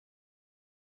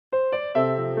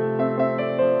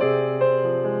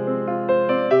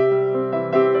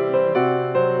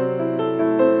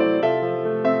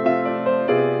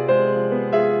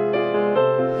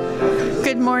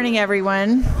morning,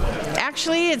 everyone.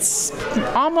 Actually, it's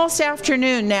almost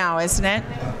afternoon now, isn't it?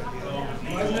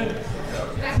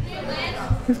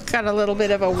 We've got a little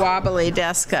bit of a wobbly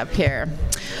desk up here.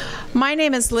 My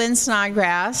name is Lynn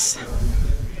Snodgrass.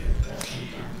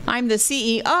 I'm the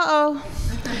CEO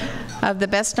of the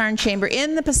best darn chamber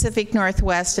in the Pacific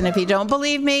Northwest, and if you don't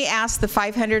believe me, ask the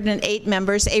 508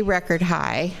 members, a record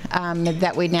high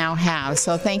that we now have.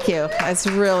 So thank you. That's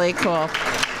really cool.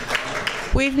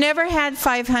 We've never had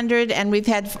 500, and we've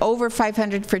had over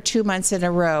 500 for 2 months in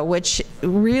a row, which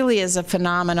really is a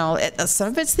phenomenal. Some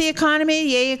of it's the economy,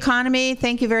 yay economy,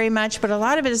 thank you very much, but a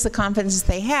lot of it is the confidence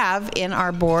they have in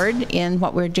our board, in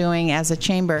what we're doing as a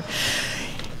chamber.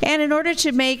 And in order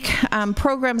to make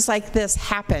programs like this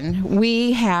happen,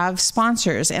 we have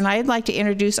sponsors, and I'd like to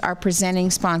introduce our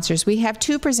presenting sponsors. We have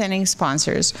two presenting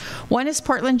sponsors. One is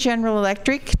Portland General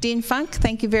Electric. Dean Funk,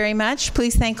 thank you very much.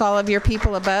 Please thank all of your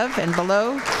people above and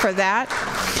below for that.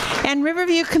 And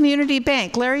Riverview Community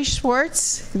Bank, Larry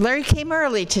Schwartz. Larry came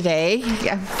early today.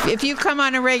 If you come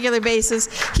on a regular basis,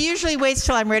 he usually waits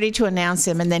till I'm ready to announce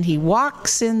him, and then he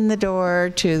walks in the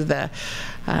door to the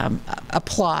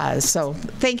applause. So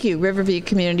thank you, Riverview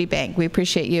Community Bank. We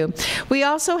appreciate you. We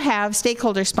also have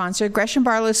stakeholder sponsor, Gresham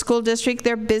Barlow School District.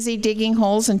 They're busy digging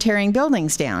holes and tearing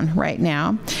buildings down right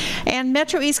now. And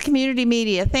MetroEast Community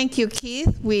Media. Thank you,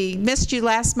 Keith. We missed you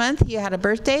last month. You had a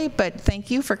birthday, but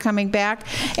thank you for coming back.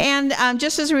 And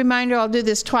just as a reminder, I'll do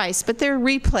this twice, but there are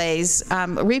replays,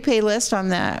 a replay list on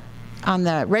the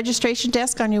registration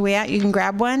desk on your way out. You can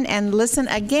grab one and listen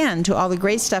again to all the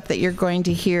great stuff that you're going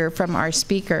to hear from our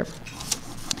speaker.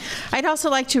 I'd also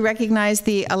like to recognize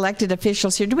the elected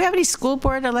officials here. Do we have any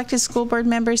elected school board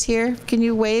members here? Can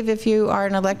you wave if you are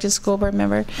an elected school board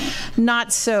member?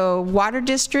 Not so. Water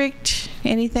district,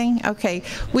 anything? Okay.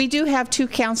 We do have two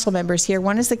council members here.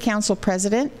 One is the council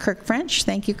president, Kirk French.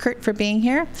 Thank you, Kurt, for being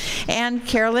here. And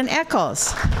Carolyn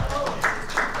Eccles.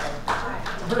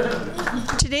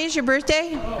 Today's your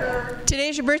birthday?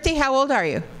 Today's your birthday? How old are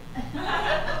you?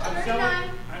 39.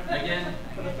 Again,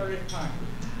 for the 30th time.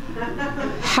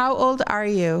 How old are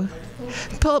you?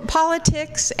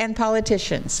 Politics and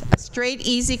politicians. A straight,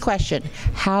 easy question.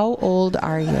 How old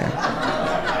are you?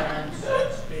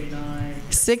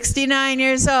 69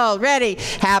 years old. Ready?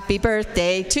 Happy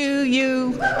birthday to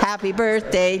you. Happy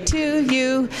birthday to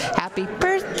you. Happy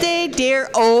birthday, dear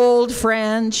old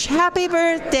French. Happy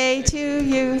birthday to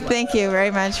you. Thank you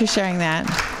very much for sharing that.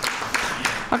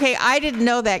 Okay, I didn't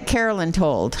know that. Carolyn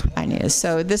told. I knew.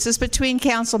 So this is between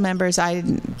council members.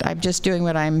 I'm just doing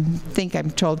what I think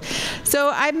I'm told.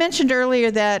 So I mentioned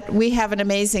earlier that we have an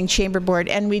amazing chamber board,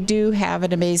 and we do have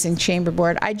an amazing chamber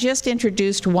board. I just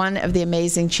introduced one of the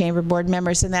amazing chamber board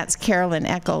members, and that's Carolyn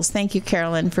Eccles. Thank you,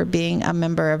 Carolyn, for being a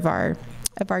member of our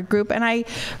group. And I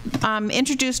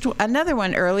introduced another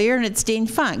one earlier, and it's Dean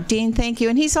Funk. Dean, thank you.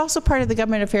 And he's also part of the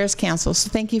Government Affairs Council, so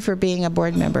thank you for being a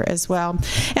board member as well.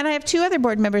 And I have two other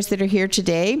board members that are here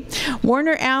today.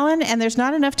 Warner Allen, and there's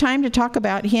not enough time to talk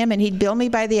about him, and he'd bill me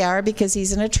by the hour because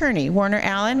he's an attorney. Warner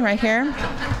Allen, right here.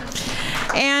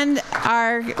 And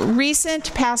our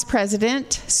recent past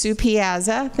president, Sue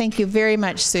Piazza. Thank you very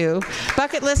much, Sue.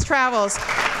 Bucket List Travels.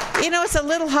 You know, it's a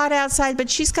little hot outside, but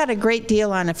she's got a great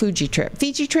deal on a Fuji trip.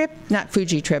 Fiji trip? Not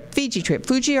Fuji trip. Fiji trip.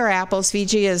 Fuji or apples.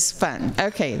 Fiji is fun.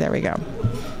 Okay, there we go.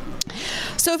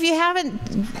 So if you haven't,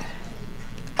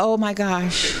 oh my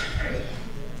gosh.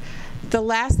 The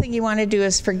last thing you want to do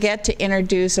is forget to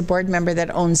introduce a board member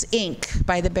that owns Ink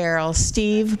by the Barrel,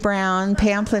 Steve Brown,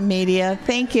 Pamplin Media.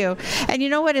 Thank you. And you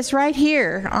know what? It's right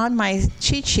here on my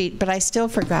cheat sheet, but I still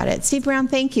forgot it. Steve Brown,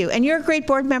 thank you. And you're a great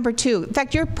board member, too. In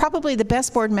fact, you're probably the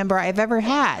best board member I've ever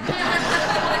had.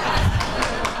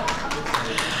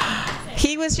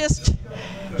 He was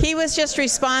just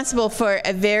responsible for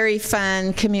a very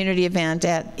fun community event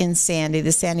in Sandy,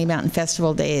 the Sandy Mountain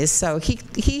Festival Days. So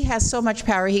he has so much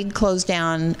power, he can close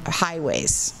down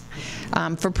highways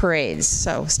for parades.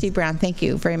 So Steve Brown, thank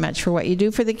you very much for what you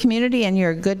do for the community, and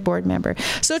you're a good board member.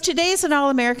 So today is an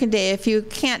All-American Day. If you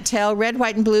can't tell, red,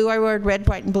 white, and blue. I wore red,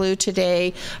 white, and blue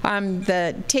today.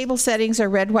 The table settings are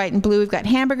red, white, and blue. We've got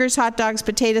hamburgers, hot dogs,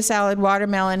 potato salad,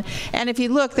 watermelon, and if you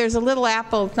look, there's a little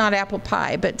apple, not apple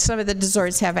pie, but some of the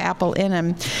desserts have apple in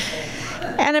them.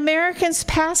 And Americans'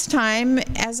 pastime,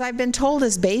 as I've been told,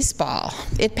 is baseball.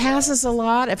 It passes a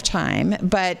lot of time,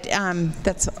 but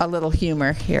that's a little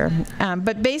humor here.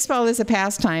 But baseball is a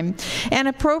pastime. And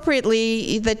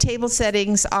appropriately, the table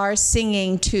settings are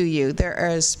singing to you.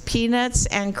 There is peanuts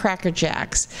and Cracker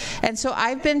Jacks. And so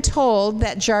I've been told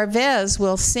that Jarvez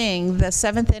will sing the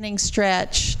 7th inning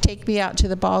stretch, Take Me Out to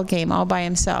the Ball Game, all by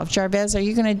himself. Jarvez, are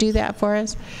you going to do that for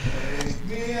us?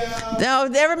 No,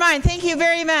 never mind. Thank you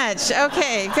very much.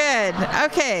 Okay, good.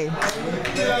 Okay.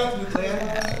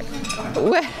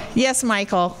 Yes,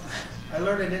 Michael. I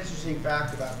learned an interesting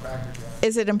fact about Cracker Jack.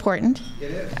 Is it important?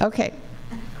 It is. Okay.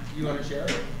 You want to share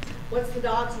it? What's the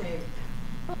dog's name?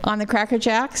 On the Cracker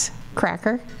Jacks?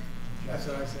 Cracker. That's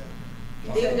what I said.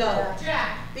 Bingo.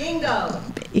 Jack. Bingo.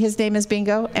 His name is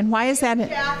Bingo. And why is that?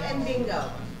 Jack and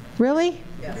Bingo. Really?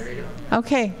 Yes.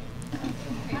 Okay.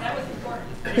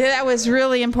 Yeah, that was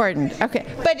really important. Okay.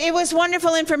 But it was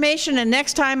wonderful information, and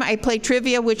next time I play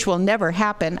trivia, which will never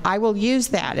happen, I will use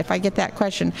that if I get that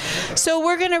question. So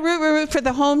we're going to root for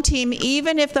the home team,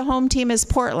 even if the home team is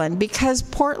Portland, because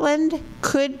Portland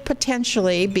could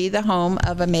potentially be the home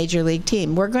of a major league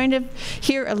team. We're going to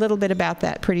hear a little bit about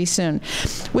that pretty soon.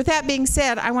 With that being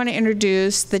said, I want to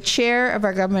introduce the chair of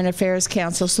our Government Affairs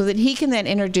Council so that he can then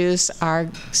introduce our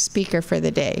speaker for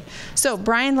the day. So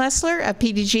Brian Lessler of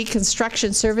PDG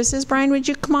Construction Services. Brian, would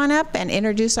you come on up and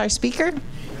introduce our speaker?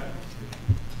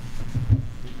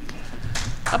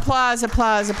 Applause,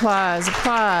 applause, applause,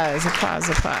 applause, applause,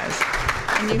 applause.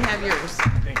 And you have yours.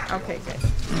 Okay, good.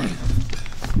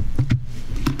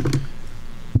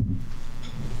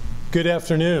 Good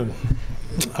afternoon.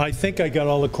 I think I got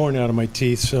all the corn out of my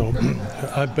teeth, so,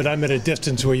 but I'm at a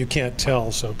distance where you can't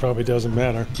tell, so it probably doesn't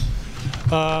matter.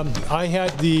 I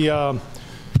had the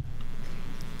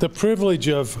privilege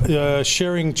of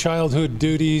sharing childhood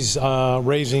duties,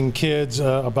 raising kids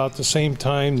about the same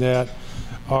time that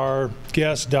our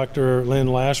guest, Dr. Lynn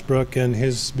Lashbrook, and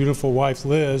his beautiful wife,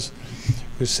 Liz,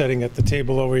 who's sitting at the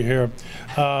table over here.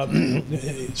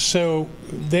 So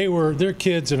their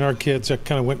kids and our kids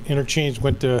kind of went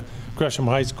to Gresham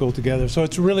High School together. So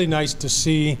it's really nice to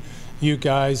see you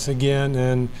guys again.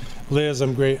 And Liz,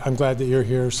 I'm glad that you're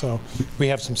here. So we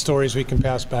have some stories we can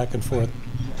pass back and forth.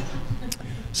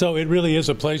 So it really is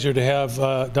a pleasure to have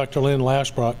Dr. Lynn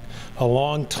Lashbrook, a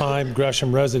longtime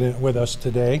Gresham resident, with us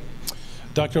today.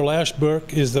 Dr.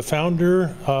 Lashbrook is the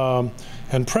founder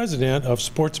and president of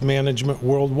Sports Management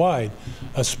Worldwide,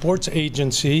 a sports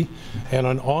agency and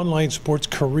an online sports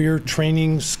career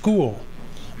training school.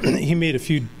 He made a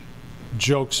few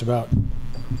jokes about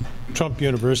Trump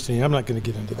University. I'm not going to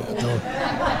get into that. No.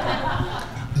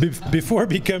 Before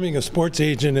becoming a sports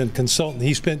agent and consultant,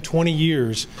 he spent 20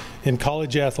 years in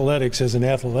college athletics as an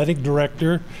athletic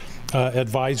director,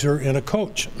 advisor, and a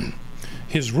coach.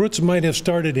 His roots might have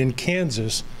started in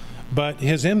Kansas, but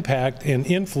his impact and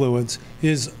influence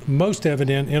is most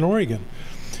evident in Oregon.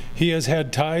 He has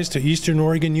had ties to Eastern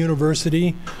Oregon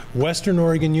University, Western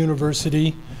Oregon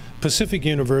University, Pacific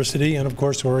University, and of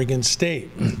course Oregon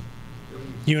State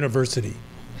University.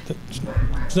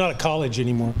 It's not a college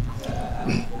anymore.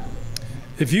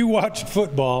 If you watched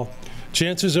football,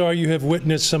 chances are you have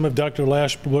witnessed some of Dr.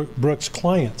 Lashbrook's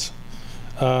clients.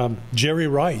 Jerry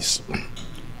Rice,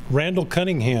 Randall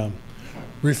Cunningham,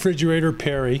 Refrigerator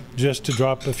Perry, just to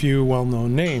drop a few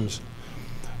well-known names.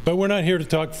 But we're not here to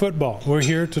talk football. We're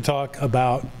here to talk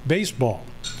about baseball.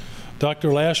 Dr.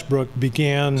 Lashbrook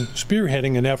began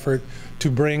spearheading an effort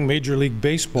to bring Major League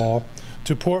Baseball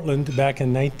to Portland back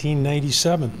in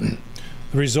 1997.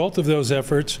 The result of those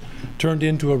efforts turned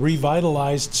into a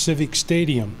revitalized Civic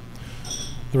Stadium.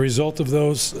 The result of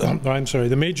those,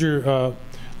 the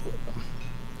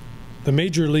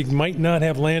Major League might not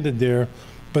have landed there,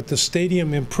 but the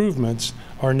stadium improvements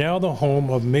are now the home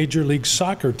of Major League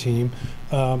Soccer team,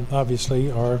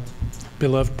 obviously our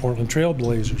beloved Portland Trail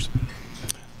Blazers.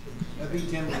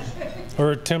 Timbers.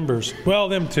 Or Timbers. Well,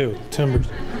 them too, Timbers.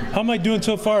 How am I doing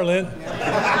so far, Lynn? Your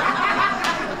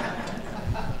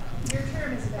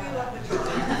term is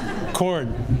about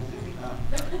Corn.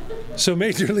 So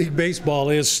Major League Baseball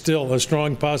is still a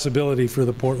strong possibility for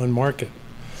the Portland market.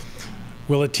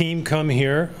 Will a team come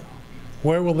here?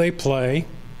 Where will they play?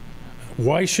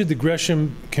 Why should the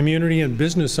Gresham community and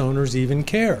business owners even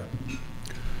care?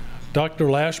 Dr.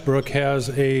 Lashbrook has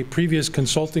a previous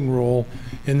consulting role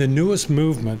in the newest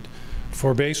movement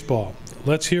for baseball.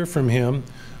 Let's hear from him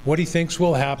what he thinks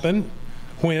will happen,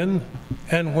 when,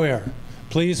 and where.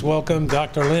 Please welcome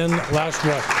Dr. Lynn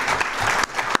Lashbrook.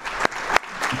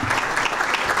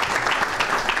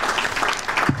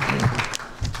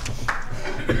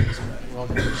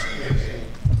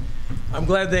 I'm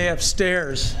glad they have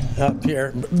stairs up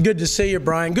here. Good to see you,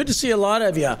 Brian. Good to see a lot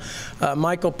of you.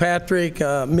 Michael, Patrick,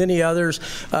 many others.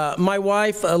 My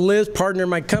wife, Liz, partner in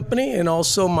my company, and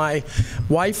also my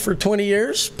wife for 20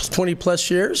 years, 20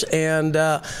 plus years. And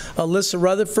Alyssa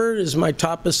Rutherford is my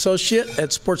top associate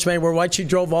at Sports Management Worldwide. She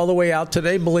drove all the way out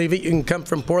today. Believe it, you can come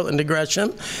from Portland to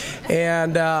Gresham.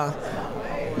 And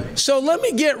so let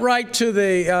me get right to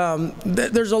the,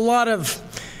 there's a lot of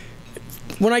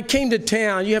when I came to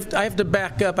town, I have to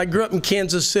back up. I grew up in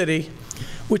Kansas City,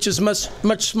 which is much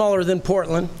smaller than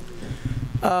Portland.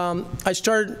 I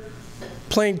started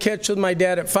playing catch with my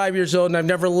dad at 5 years old, and I've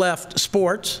never left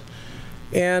sports.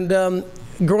 And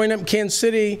growing up in Kansas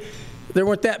City, there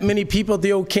weren't that many people at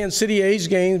the old Kansas City A's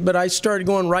games, but I started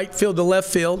going right field to left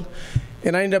field,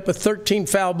 and I ended up with 13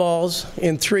 foul balls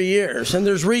in 3 years. And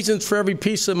there's reasons for every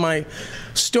piece of my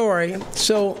story.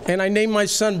 And I named my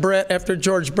son Brett after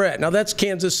George Brett. Now that's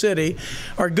Kansas City,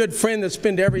 our good friend that's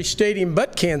been to every stadium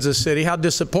but Kansas City. How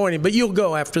disappointing, but you'll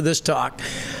go after this talk.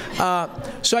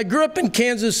 So I grew up in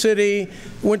Kansas City,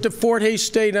 went to Fort Hays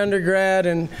State undergrad,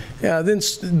 and then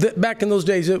back in those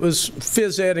days it was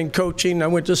phys ed and coaching. I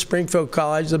went to Springfield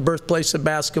College, the birthplace of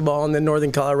basketball, and then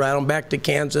Northern Colorado, and back to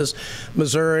Kansas,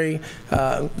 Missouri,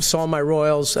 saw my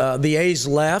Royals. The A's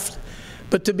left.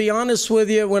 But to be honest with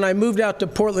you, when I moved out to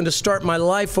Portland to start my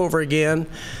life over again,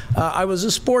 I was a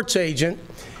sports agent,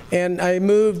 and I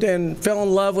moved and fell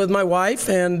in love with my wife,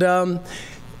 and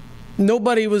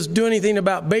nobody was doing anything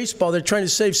about baseball. They're trying to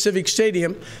save Civic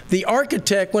Stadium. The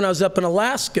architect, when I was up in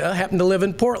Alaska, happened to live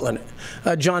in Portland,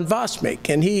 John Vosmik,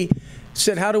 and he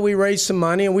said, how do we raise some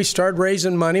money? And we started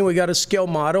raising money. We got a skill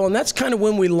model, and that's kind of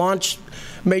when we launched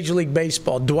Major League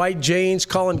Baseball. Dwight James,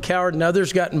 Colin Coward, and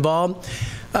others got involved.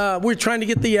 We were trying to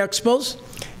get the Expos,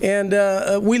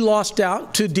 and we lost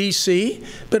out to D.C.,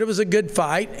 but it was a good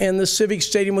fight, and the Civic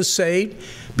Stadium was saved,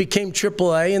 became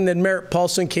AAA, and then Merritt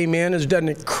Paulson came in, has done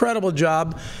an incredible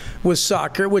job with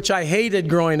soccer, which I hated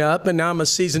growing up, and now I'm a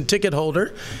season ticket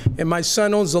holder, and my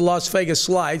son owns the Las Vegas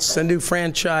Lights, a new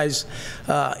franchise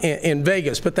in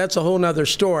Vegas, but that's a whole nother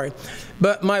story.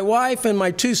 But my wife and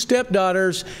my two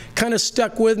stepdaughters kind of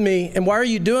stuck with me, and why are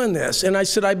you doing this? And I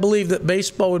said, I believe that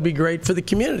baseball would be great for the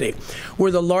community.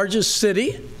 We're the largest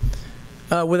city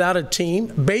without a team.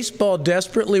 Baseball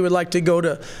desperately would like to go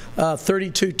to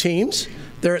 32 teams.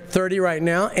 They're at 30 right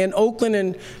now, and Oakland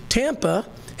and Tampa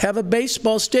have a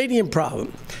baseball stadium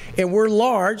problem. And we're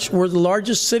large. We're the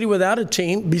largest city without a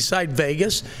team beside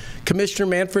Vegas. Commissioner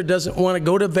Manfred doesn't want to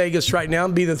go to Vegas right now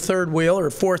and be the third wheel or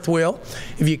fourth wheel,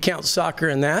 if you count soccer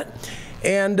in that.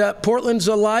 And Portland's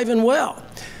alive and well.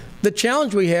 The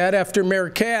challenge we had after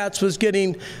Mayor Katz was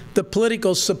getting the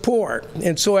political support.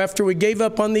 And so after we gave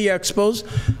up on the Expos,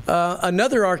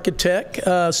 another architect,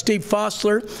 Steve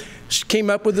Fossler, came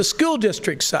up with the school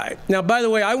district site. Now, by the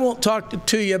way, I won't talk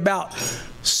to you about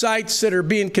sites that are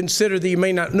being considered that you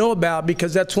may not know about,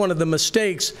 because that's one of the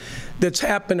mistakes that's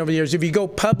happened over the years. If you go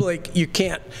public, you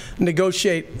can't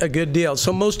negotiate a good deal.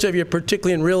 So most of you,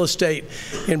 particularly in real estate,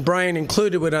 and Brian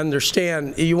included, would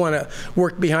understand you want to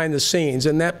work behind the scenes.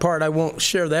 And that part, I won't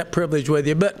share that privilege with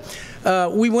you. But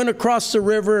we went across the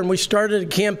river and we started a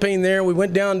campaign there. We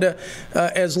went down to,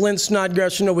 as Lynn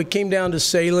Snodgrass, you know, we came down to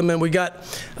Salem and we got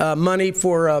money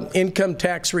for income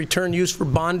tax return used for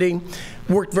bonding.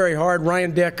 Worked very hard.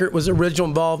 Ryan Deckert was original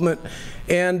involvement.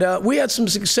 And we had some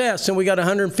success, and we got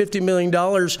 $150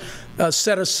 million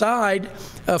set aside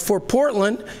for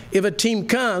Portland. If a team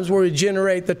comes where we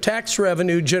generate the tax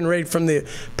revenue generated from the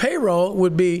payroll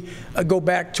would be go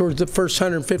back towards the first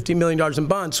 $150 million in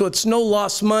bonds. So it's no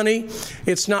lost money.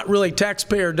 It's not really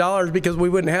taxpayer dollars, because we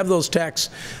wouldn't have those tax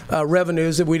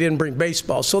revenues if we didn't bring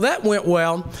baseball. So that went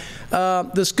well.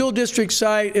 The school district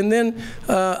site, and then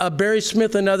Barry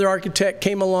Smith, another architect,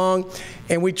 came along,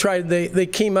 and we tried. They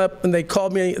came up and they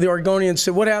called me, the Oregonian, and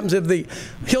said, what happens if the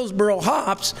Hillsboro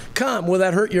Hops come? Will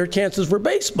that hurt your chances for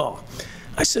baseball?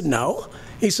 I said, no.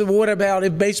 He said, well, what about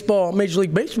if baseball, Major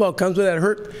League Baseball comes? Will that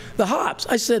hurt the Hops?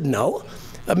 I said, no.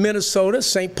 Minnesota,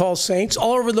 St. Paul Saints,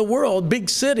 all over the world, big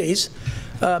cities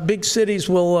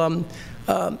will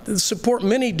support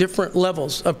many different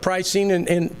levels of pricing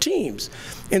and teams.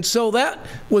 And so that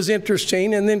was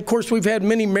interesting. And then, of course, we've had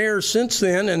many mayors since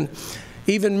then, and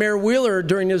even Mayor Wheeler,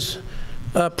 during his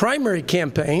primary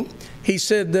campaign, he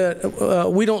said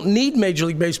that we don't need Major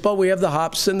League Baseball. We have the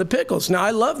hops and the pickles. Now,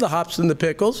 I love the hops and the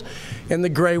pickles and the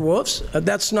Gray Wolves.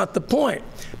 That's not the point.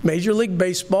 Major League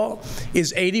Baseball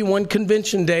is 81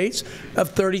 convention days of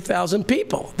 30,000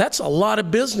 people. That's a lot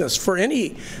of business for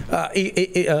any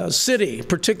city,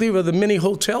 particularly with the many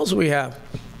hotels we have.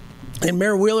 And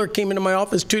Mayor Wheeler came into my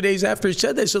office 2 days after he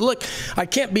said that. He said, look, I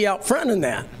can't be out front in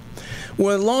that.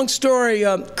 Well, long story,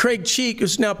 Craig Cheek,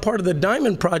 who's now part of the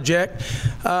Diamond Project,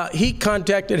 he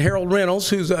contacted Harold Reynolds,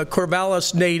 who's a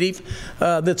Corvallis native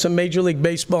that's a Major League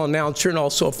Baseball announcer and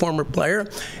also a former player.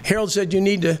 Harold said, you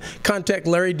need to contact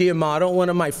Larry D'Amato, one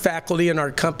of my faculty in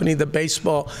our company, the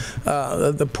baseball,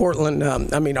 the Portland,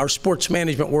 our sports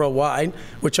management worldwide,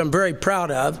 which I'm very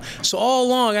proud of. So all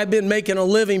along, I've been making a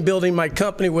living building my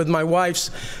company with my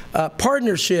wife's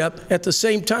partnership. At the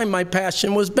same time, my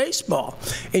passion was baseball.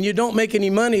 And you don't make any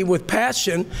money with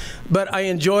passion, but I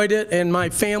enjoyed it, and my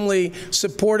family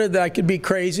supported that I could be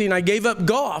crazy, and I gave up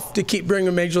golf to keep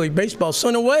bringing Major League Baseball. So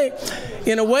in a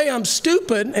way, I'm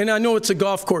stupid, and I know it's a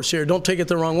golf course here. Don't take it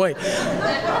the wrong way.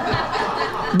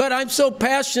 But I'm so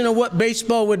passionate of what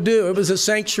baseball would do. It was a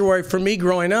sanctuary for me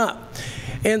growing up.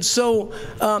 And so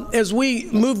as we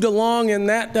moved along, and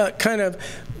that kind of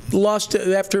lost it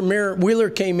after Mayor Wheeler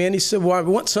came in, he said, well, I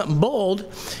want something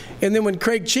bold. And then when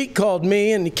Craig Cheek called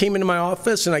me and he came into my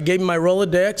office and I gave him my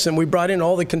Rolodex and we brought in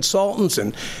all the consultants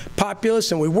and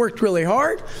populists and we worked really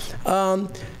hard,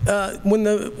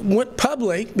 when went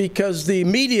public, because the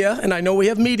media, and I know we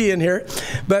have media in here,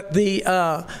 but the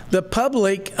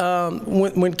public,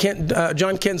 when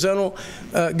John Canzano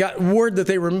got word that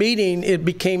they were meeting, it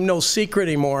became no secret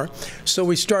anymore. So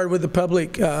we started with the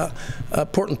public,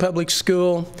 Portland Public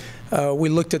School. We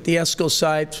looked at the ESCO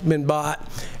site, it's been bought.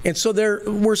 And so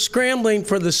we're scrambling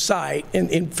for the site.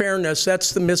 And in fairness,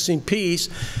 that's the missing piece.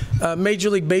 Major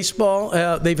League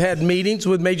Baseball, they've had meetings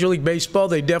with Major League Baseball.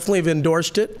 They definitely have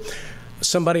endorsed it.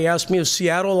 Somebody asked me if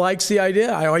Seattle likes the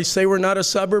idea. I always say we're not a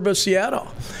suburb of Seattle.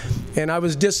 And I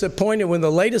was disappointed when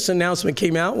the latest announcement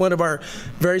came out. One of our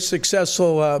very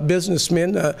successful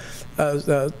businessmen,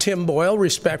 Tim Boyle,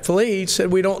 respectfully, he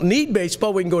said, we don't need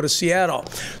baseball, we can go to Seattle.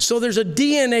 So there's a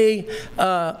DNA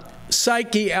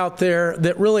psyche out there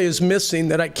that really is missing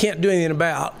that I can't do anything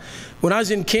about. When I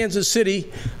was in Kansas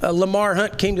City, Lamar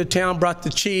Hunt came to town, brought the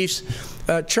Chiefs.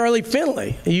 Charlie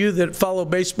Finley, you that follow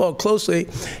baseball closely,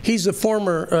 he's the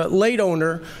former late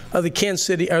owner of the Kansas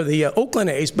City, or the Oakland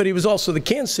A's, but he was also the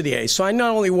Kansas City A's. So I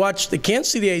not only watched the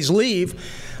Kansas City A's leave,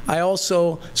 I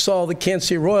also saw the Kansas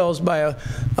City Royals by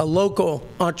a local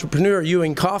entrepreneur,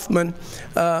 Ewing Kaufman,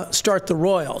 start the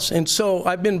Royals. And so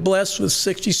I've been blessed with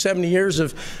 60, 70 years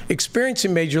of experience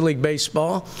in Major League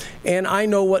Baseball, and I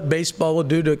know what baseball will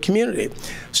do to a community.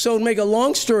 So to make a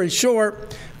long story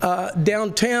short,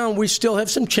 downtown, we still have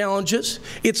some challenges.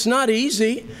 It's not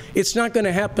easy. It's not going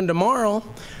to happen tomorrow.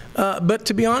 But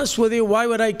to be honest with you, why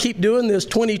would I keep doing this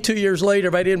 22 years later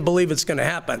if I didn't believe it's going to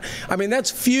happen? I mean, that's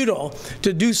futile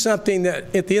to do something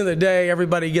that at the end of the day,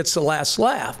 everybody gets the last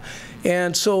laugh.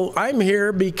 And so I'm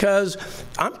here because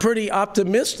I'm pretty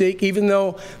optimistic, even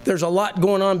though there's a lot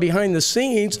going on behind the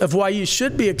scenes of why you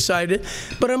should be excited.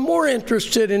 But I'm more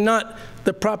interested in not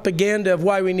the propaganda of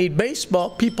why we need baseball.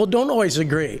 People don't always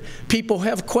agree. People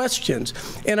have questions.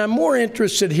 And I'm more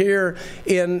interested here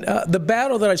in the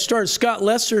battle that I started. Scott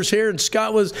Lesser's here, and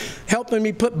Scott was helping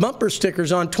me put bumper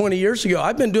stickers on 20 years ago.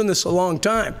 I've been doing this a long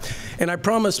time. And I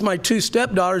promised my two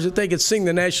stepdaughters that they could sing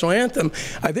the national anthem.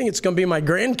 I think it's going to be my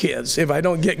grandkids if I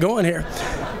don't get going here.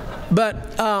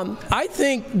 But I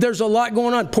think there's a lot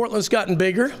going on. Portland's gotten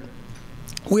bigger.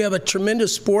 We have a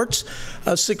tremendous sports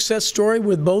success story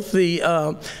with both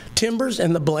the Timbers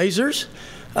and the Blazers.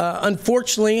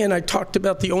 Unfortunately, and I talked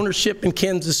about the ownership in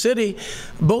Kansas City,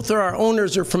 both of our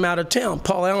owners are from out of town.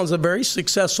 Paul Allen's a very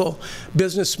successful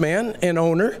businessman and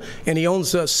owner, and he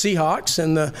owns the Seahawks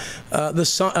and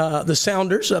the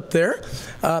Sounders up there.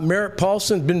 Merritt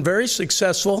Paulson's been very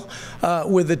successful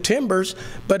with the Timbers,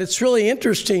 but it's really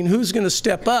interesting who's going to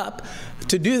step up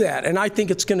to do that. And I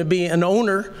think it's going to be an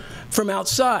owner from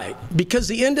outside, because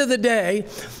at the end of the day,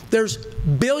 there's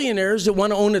billionaires that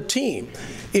want to own a team.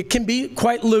 It can be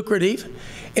quite lucrative.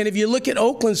 And if you look at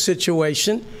Oakland's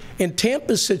situation and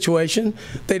Tampa's situation,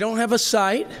 they don't have a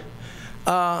site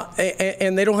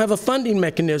and they don't have a funding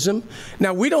mechanism.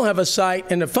 Now, we don't have a site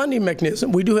and a funding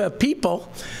mechanism. We do have people.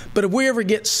 But if we ever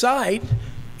get site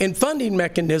and funding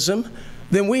mechanism,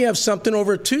 then we have something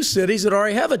over 2 cities that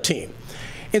already have a team.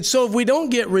 And so if we don't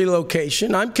get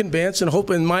relocation, I'm convinced and hope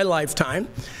in my lifetime.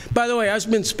 By the way,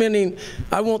 I've been spending,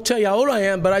 I won't tell you how old I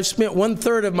am, but I've spent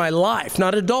 1/3 of my life,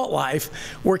 not adult life,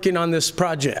 working on this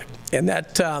project. And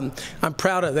that, I'm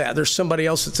proud of that. There's somebody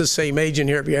else that's the same age in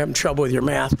here if you're having trouble with your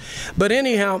math. But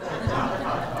anyhow,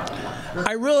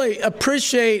 I really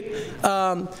appreciate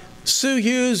Sue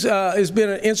Hughes has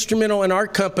been instrumental in our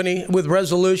company with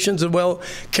resolutions, as well.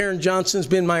 Karen Johnson's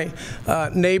been my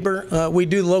neighbor. We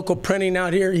do local printing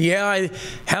out here. Yeah, I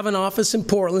have an office in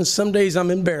Portland. Some days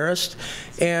I'm embarrassed.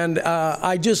 And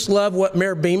I just love what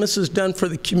Mayor Bemis has done for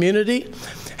the community.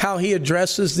 how he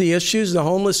addresses the issues, the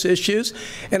homeless issues.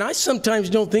 And I sometimes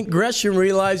don't think Gresham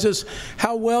realizes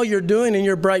how well you're doing in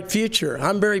your bright future.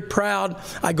 I'm very proud.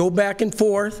 I go back and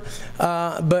forth,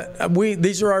 but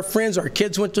these are our friends. Our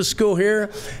kids went to school here,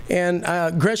 and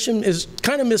Gresham is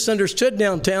kind of misunderstood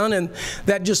downtown, and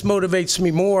that just motivates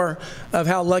me more of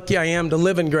how lucky I am to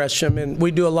live in Gresham. And we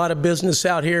do a lot of business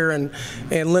out here, and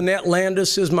Lynette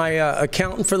Landis is my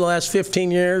accountant for the last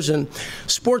 15 years. And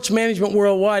sports management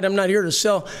worldwide, I'm not here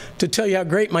to tell you how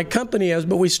great my company is,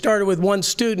 but we started with one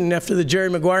student after the Jerry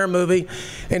Maguire movie,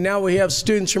 and now we have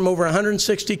students from over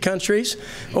 160 countries,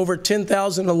 over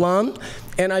 10,000 alum.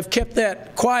 And I've kept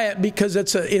that quiet because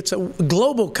it's a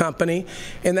global company,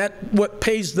 and that's what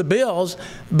pays the bills.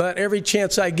 But every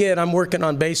chance I get, I'm working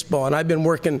on baseball, and I've been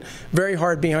working very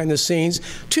hard behind the scenes.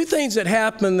 Two things that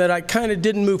happened that I kind of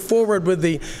didn't move forward with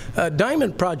the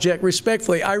Diamond Project,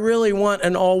 respectfully. I really want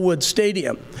an all-wood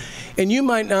stadium. And you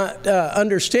might not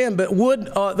understand, but wood,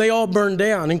 they all burned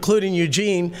down, including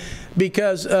Eugene,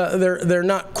 because they're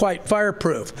not quite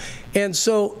fireproof. And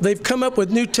so they've come up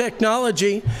with new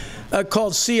technology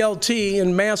called CLT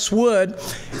and mass wood.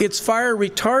 It's fire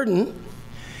retardant,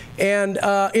 and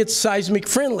it's seismic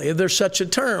friendly, if there's such a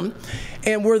term.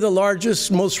 And we're the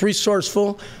largest, most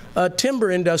resourceful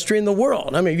timber industry in the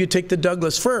world. I mean, you take the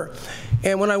Douglas fir.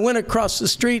 And when I went across the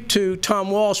street to Tom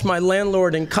Walsh, my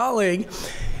landlord and colleague,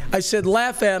 I said,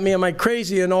 laugh at me, am I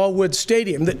crazy, an all-wood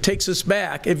stadium that takes us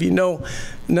back? If you know,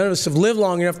 none of us have lived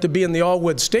long enough to be in the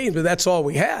all-wood stadium, but that's all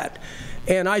we had.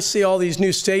 And I see all these new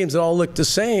stadiums that all look the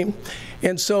same.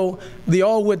 And so the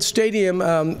all-wood stadium,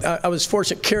 I was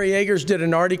fortunate, Kerry Eggers did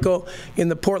an article in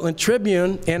the Portland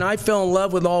Tribune, and I fell in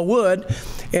love with all wood.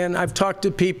 And I've talked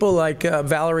to people like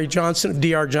Valerie Johnson of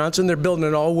D.R. Johnson. They're building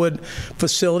an all-wood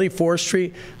facility,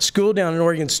 forestry school down in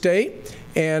Oregon State.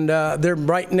 And they're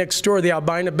right next door, the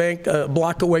Albina Bank, a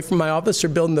block away from my office. They're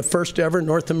building the first ever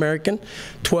North American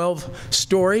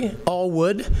 12-story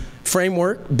all-wood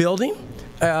framework building.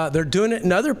 They're doing it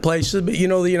in other places, but you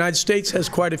know the United States has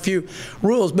quite a few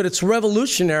rules, but it's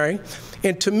revolutionary.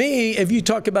 And to me, if you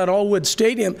talk about all-wood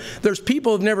stadium, there's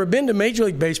people who've never been to Major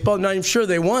League Baseball, not even sure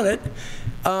they want it,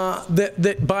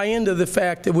 that buy into the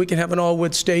fact that we can have an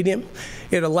all-wood stadium.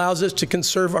 It allows us to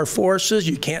conserve our forests.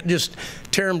 You can't just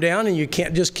tear them down, and you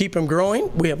can't just keep them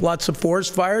growing. We have lots of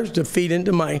forest fires to feed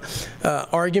into my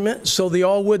argument. So the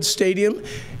all-wood stadium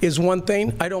is one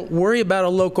thing. I don't worry about a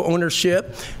local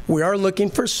ownership. We are looking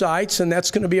for sites, and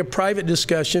that's going to be a private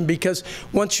discussion, because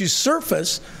once you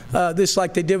surface this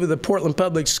like they did with the Portland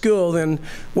Public School, then,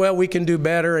 well, we can do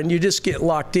better, and you just get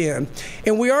locked in.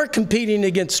 And we are competing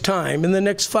against time. In the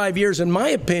next 5 years, in my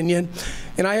opinion,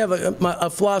 and I have a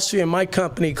philosophy in my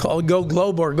company called go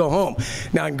global or go home.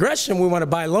 Now in Gresham, we want to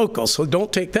buy local, so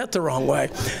don't take that the wrong way.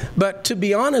 But to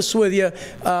be honest with you,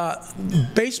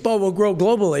 baseball will grow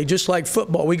globally, just like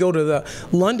football. We go to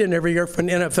London every year for an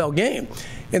NFL game.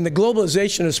 And the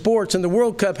globalization of sports, and the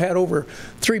World Cup had over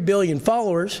 3 billion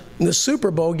followers, and the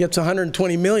Super Bowl gets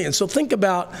 120 million. So think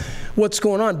about what's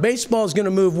going on. Baseball is going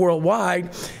to move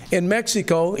worldwide. In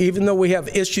Mexico, even though we have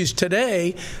issues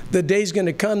today, the day's going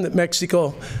to come that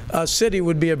Mexico City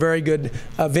would be a very good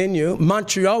venue.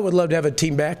 Montreal would love to have a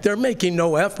team back. They're making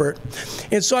no effort.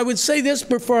 And so I would say this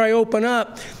before I open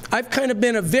up. I've kind of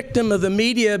been a victim of the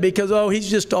media because, oh, he's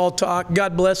just all talk,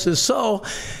 God bless his soul.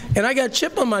 And I got a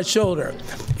chip on my shoulder.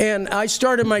 And I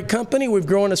started my company. We've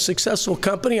grown a successful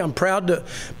company. I'm proud to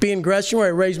be in Gresham where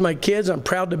I raised my kids. I'm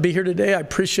proud to be here today. I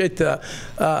appreciate the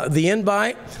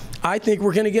invite. I think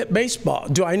we're going to get baseball.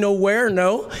 Do I know where?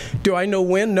 No. Do I know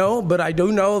when? No. But I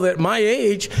do know that at my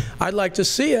age, I'd like to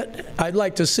see it. I'd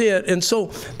like to see it. And so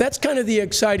that's kind of the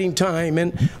exciting time.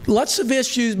 And lots of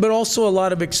issues, but also a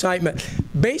lot of excitement.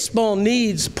 Baseball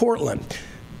needs Portland.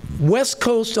 West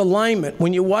Coast alignment.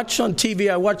 When you watch on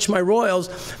TV, I watch my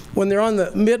Royals. When they're on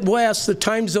the Midwest, the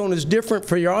time zone is different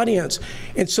for your audience.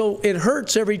 And so it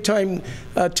hurts every time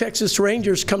Texas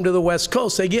Rangers come to the West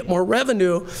Coast. They get more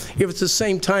revenue if it's the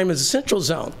same time as the Central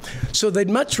Zone. So they'd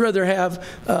much rather have,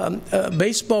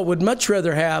 baseball would much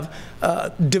rather have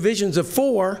divisions of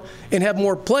 4 and have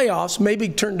more playoffs, maybe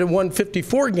turn to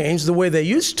 154 games the way they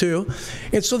used to.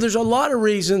 And so there's a lot of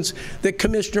reasons that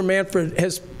Commissioner Manfred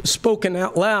has spoken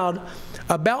out loud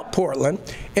about Portland,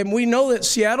 and we know that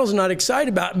Seattle's not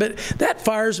excited about it, but that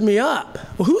fires me up.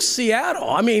 Well, who's Seattle?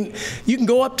 I mean, you can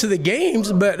go up to the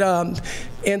games, but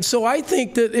and so I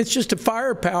think that it's just a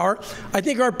firepower. I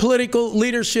think our political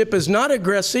leadership is not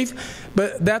aggressive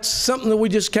But that's something that we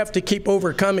just have to keep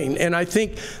overcoming. And I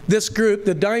think this group,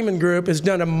 the Diamond Group, has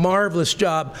done a marvelous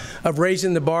job of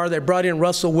raising the bar. They brought in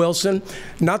Russell Wilson,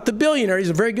 not the billionaire. He's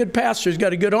a very good pastor. He's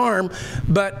got a good arm,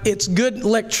 but it's good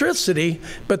electricity.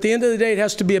 But at the end of the day, it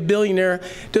has to be a billionaire.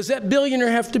 Does that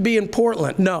billionaire have to be in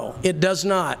Portland? No, it does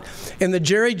not. And the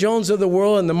Jerry Jones of the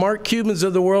world and the Mark Cubans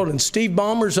of the world and Steve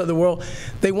Ballmers of the world,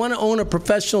 they want to own a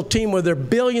professional team where they're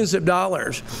billions of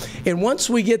dollars. And once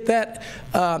we get that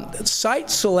site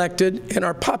selected and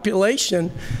our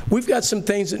population, we've got some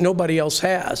things that nobody else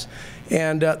has.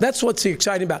 And that's what's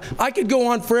exciting about it. I could go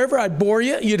on forever. I'd bore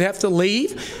you. You'd have to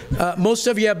leave. Most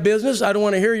of you have business. I don't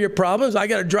want to hear your problems. I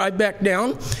got to drive back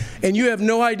down. And you have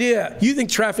no idea. You think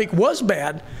traffic was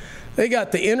bad. They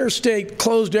got the interstate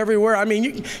closed everywhere. I mean,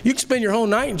 you can spend your whole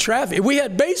night in traffic. If we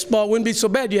had baseball, it wouldn't be so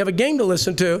bad. You have a game to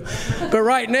listen to. But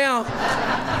right now,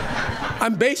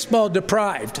 I'm baseball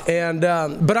deprived,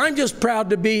 but I'm just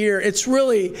proud to be here. It's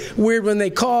really weird when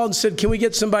they called and said, can we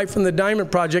get somebody from the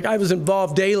Diamond Project? I was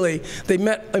involved daily. They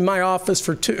met in my office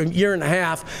for a year and a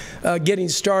half getting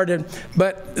started.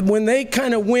 But when they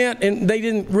kind of went and they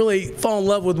didn't really fall in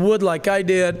love with wood like I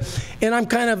did, and I'm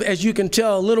kind of, as you can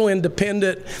tell, a little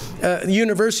independent.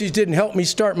 Universities didn't help me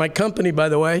start my company, by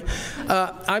the way.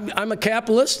 I'm a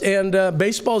capitalist, and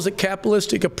baseball is a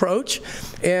capitalistic approach.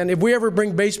 And if we ever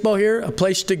bring baseball here, a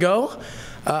place to go,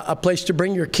 a place to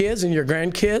bring your kids and your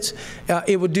grandkids,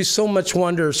 it would do so much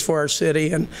wonders for our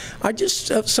city. And I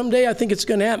just, someday I think it's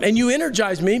going to happen. And you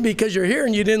energize me because you're here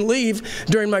and you didn't leave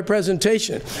during my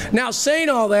presentation. Now, saying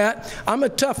all that, I'm a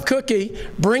tough cookie.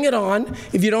 Bring it on.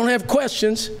 If you don't have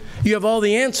questions, you have all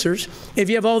the answers. If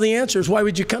you have all the answers, why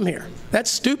would you come here?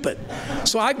 That's stupid.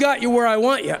 So I've got you where I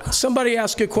want you. Somebody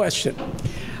ask a question.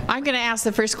 I'm going to ask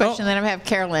the first question, then I'm going to have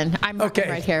Carolyn. I'm okay.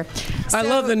 right here. I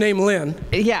love the name Lynn.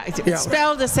 Yeah, it's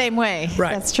spelled the same way.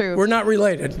 Right. That's true. We're not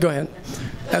related. Go ahead.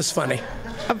 That's funny.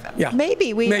 Yeah.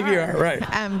 Maybe we Maybe you are,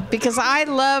 right. Because I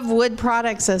love wood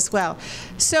products as well.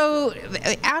 So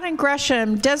out in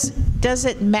Gresham, does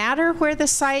it matter where the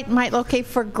site might locate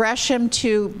for Gresham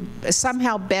to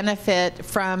somehow benefit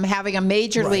from having a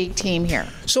major league team here?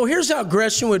 So here's how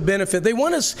Gresham would benefit. They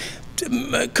want us,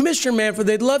 Commissioner Manfred,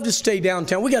 they'd love to stay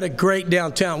downtown. We got a great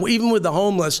downtown. Even with the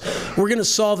homeless, we're going to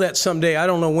solve that someday. I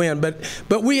don't know when,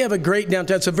 but we have a great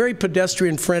downtown. It's a very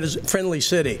pedestrian-friendly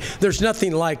city. There's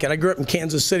nothing like it. I grew up in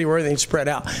Kansas City where everything's spread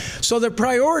out. So the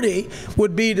priority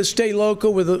would be to stay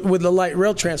local with the light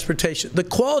rail transportation. The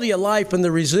quality of life and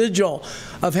the residual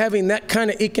of having that kind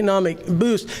of economic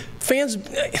boost. Fans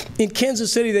in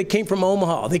Kansas City, they came from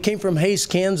Omaha. They came from Hays,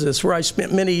 Kansas, where I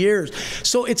spent many years.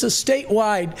 So it's a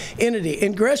statewide entity.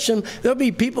 In Gresham, there'll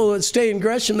be people that stay in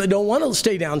Gresham that don't want to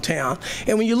stay downtown.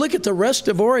 And when you look at the rest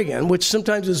of Oregon, which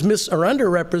sometimes is or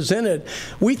underrepresented,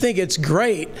 we think it's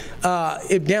great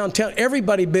if downtown,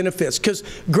 everybody benefits, because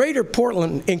Greater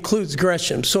Portland includes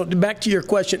Gresham. So back to your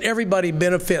question, everybody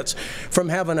benefits from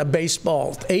having a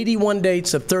baseball. 81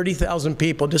 dates of 30,000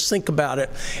 people, just think about it.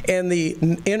 And the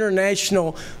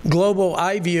international global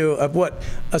eye view of what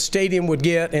a stadium would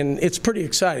get, and it's pretty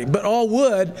exciting. But all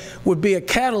wood would be a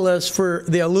catalyst for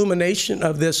the illumination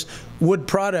of this wood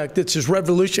product. It's as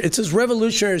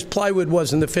revolutionary as plywood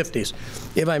was in the 50s,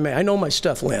 if I may. I know my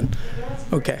stuff, Lynn.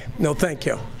 Okay. No, thank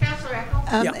you.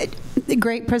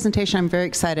 Great presentation. I'm very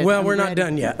excited. Well, we're not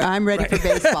done yet. I'm ready for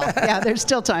baseball. Yeah, there's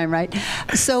still time, right?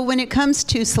 So when it comes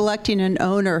to selecting an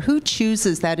owner, who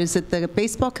chooses that? Is it the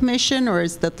baseball commission or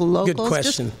is it the locals? Good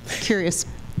question. Just curious.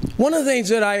 One of the things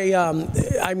that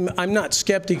I'm not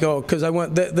skeptical, because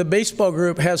the baseball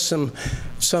group has some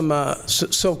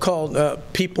so-called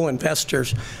people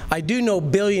investors. I do know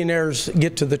billionaires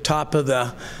get to the top of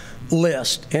the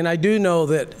list, and I do know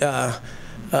that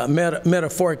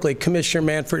metaphorically, Commissioner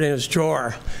Manfred in his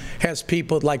drawer has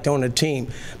people that like to own a team.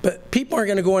 But people aren't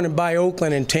going to go in and buy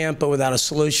Oakland and Tampa without a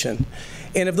solution.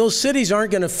 And if those cities aren't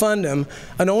going to fund them,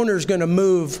 an owner is going to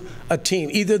move a team.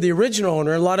 Either the original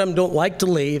owner, a lot of them don't like to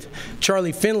leave.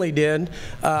 Charlie Finley did.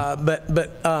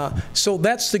 So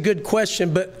that's the good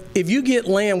question. But if you get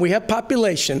land, we have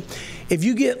population. If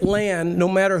you get land, no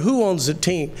matter who owns the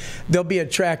team, they'll be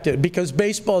attracted, because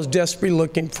baseball is desperately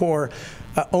looking for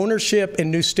ownership and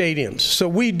new stadiums. So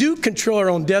we do control our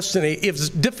own destiny. If as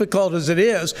difficult as it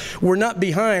is, we're not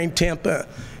behind Tampa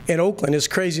and Oakland, as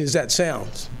crazy as that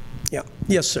sounds. Yeah.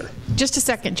 Yes, sir. Just a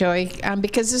second, Joey.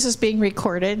 Because this is being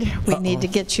recorded, we need to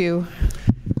get you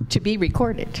to be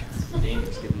recorded.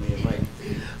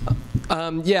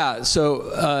 Yeah,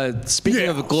 so speaking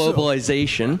of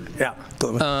globalization,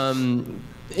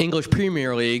 English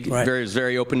Premier League Right. is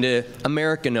very open to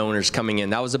American owners coming in.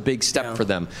 That was a big step for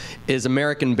them. Is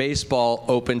American baseball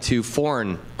open to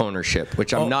foreign ownership,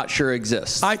 which I'm not sure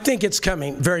exists? I think it's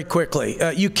coming very quickly.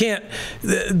 You can't,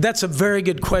 that's a very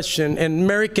good question. And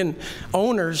American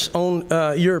owners own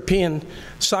European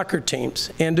soccer teams.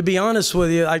 And to be honest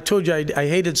with you, I told you I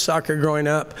hated soccer growing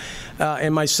up.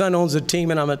 And my son owns a team,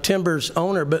 and I'm a Timbers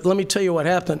owner. But let me tell you what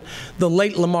happened. The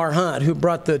late Lamar Hunt, who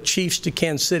brought the Chiefs to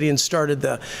Kansas City and started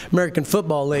the American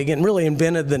Football League and really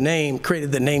invented the name,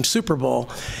 created the name Super Bowl.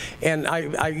 And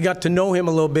I got to know him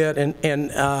a little bit.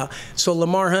 And so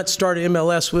Lamar Hunt started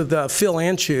MLS with Phil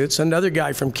Anschutz, another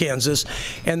guy from Kansas.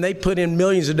 And they put in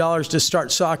millions of dollars to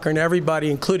start soccer. And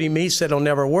everybody, including me, said it'll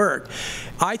never work.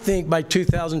 I think by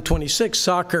 2026,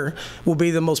 soccer will be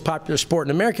the most popular sport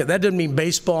in America. That doesn't mean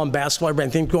baseball and basketball,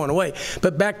 everything's going away.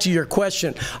 But back to your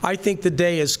question, I think the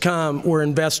day has come where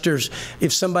investors,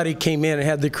 if somebody came in and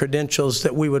had the credentials,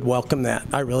 that we would welcome that.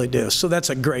 I really do. So that's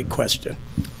a great question.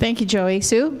 Thank you, Joey.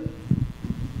 Sue?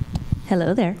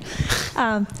 Hello there.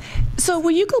 So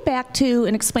will you go back to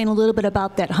and explain a little bit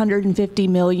about that $150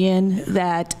 million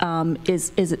that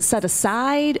is it set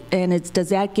aside, and does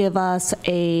that give us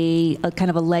a kind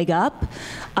of a leg up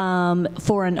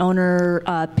for an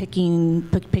owner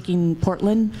picking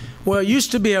Portland? Well, it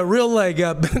used to be a real leg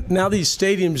up, but now these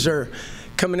stadiums are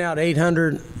coming out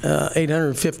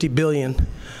 850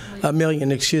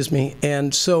 million, excuse me.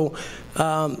 And so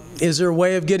is there a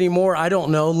way of getting more? I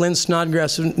don't know. Lynn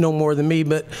Snodgrass would know more than me,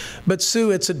 but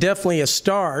Sue, it's definitely a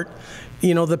start.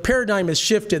 You know, the paradigm has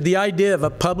shifted. The idea of a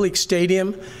public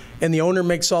stadium and the owner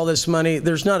makes all this money,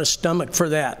 there's not a stomach for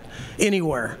that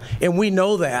anywhere. And we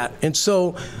know that. And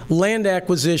so land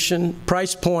acquisition,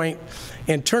 price point,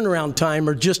 and turnaround time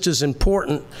are just as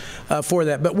important for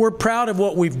that. But we're proud of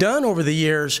what we've done over the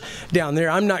years down there.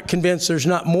 I'm not convinced there's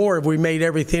not more if we made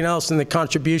everything else in the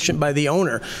contribution by the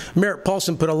owner. Merritt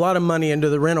Paulson put a lot of money into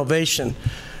the renovation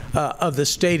of the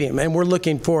stadium, and we're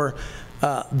looking for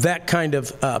that kind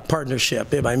of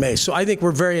partnership, if I may. So I think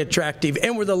we're very attractive,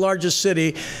 and we're the largest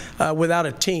city without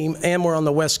a team, and we're on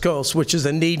the West Coast, which is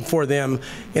a need for them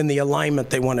in the alignment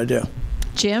they want to do.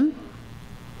 Jim?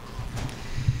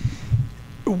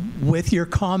 With your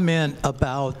comment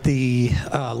about the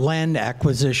land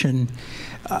acquisition,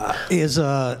 is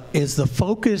the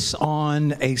focus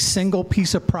on a single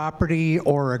piece of property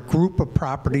or a group of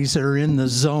properties that are in the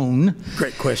zone?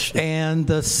 Great question. And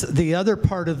the other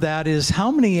part of that is,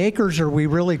 how many acres are we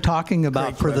really talking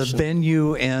about for the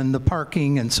venue and the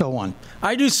parking and so on?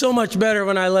 I do so much better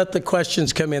when I let the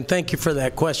questions come in. Thank you for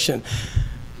that question.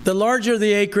 The larger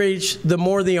the acreage, the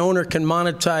more the owner can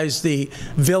monetize the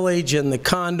village and the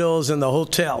condos and the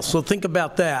hotel. So think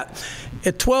about that.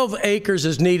 12 acres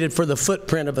is needed for the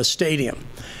footprint of a stadium.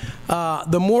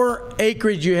 The more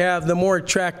acreage you have, the more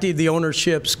attractive the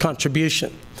ownership's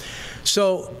contribution.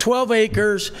 So 12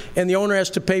 acres, and the owner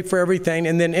has to pay for everything,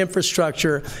 and then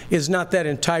infrastructure is not that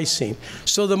enticing.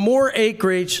 So the more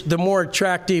acreage, the more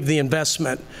attractive the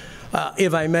investment,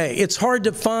 if I may. It's hard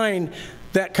to find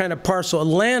that kind of parcel.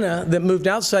 Atlanta, that moved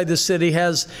outside the city,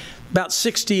 has about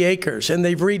 60 acres, and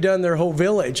they've redone their whole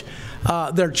village.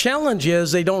 Their challenge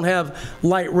is they don't have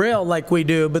light rail like we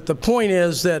do, but the point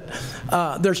is that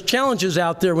there's challenges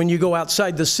out there when you go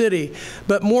outside the city,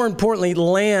 but more importantly,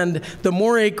 land, the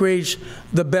more acreage,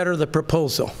 the better the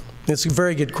proposal. It's a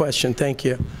very good question. Thank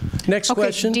you. Next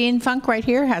question. Dean Funk right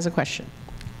here has a question.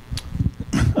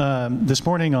 This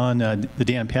morning on the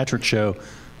Dan Patrick Show,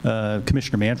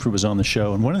 Commissioner Manfred was on the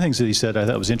show, and one of the things that he said I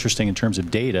thought was interesting in terms of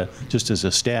data, just as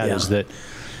a stat, is that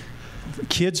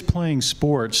kids playing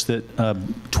sports, that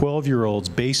 12-year-olds,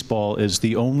 baseball is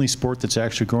the only sport that's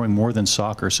actually growing more than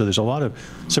soccer. So there's a lot of,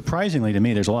 surprisingly to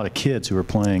me, there's a lot of kids who are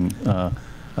playing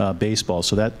baseball.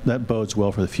 So that bodes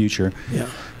well for the future. Yeah.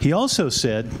 He also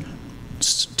said,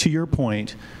 to your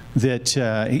point, that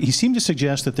he seemed to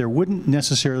suggest that there wouldn't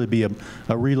necessarily be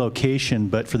a relocation,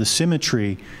 but for the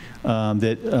symmetry,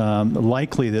 that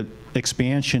likely that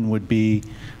expansion would be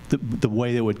the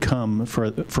way that would come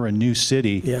for a new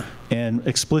city. Yeah. And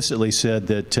explicitly said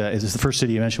that the first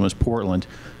city you mentioned was Portland.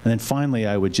 And then finally,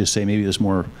 I would just say, maybe there's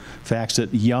more facts,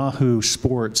 that Yahoo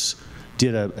Sports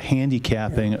did a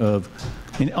handicapping of,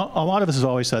 and a lot of us have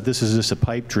always thought this is just a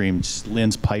pipe dream.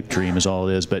 Lynn's pipe dream is all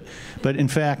it is. But in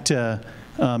fact,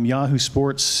 Yahoo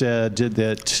Sports said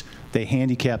that they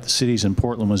handicapped the cities, and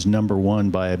Portland was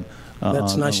 #1 by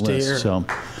That's nice to hear. So,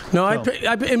 no,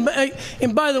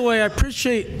 and by the way, I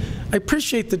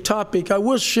appreciate the topic. I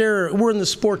will share, we're in the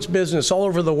sports business all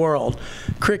over the world.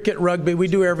 Cricket, rugby, we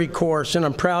do every course, and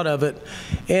I'm proud of it.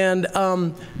 And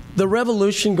the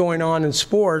revolution going on in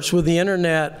sports with the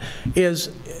internet is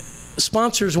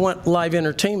sponsors want live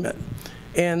entertainment.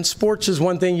 And sports is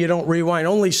one thing you don't rewind.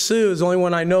 Only Sue is the only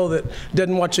one I know that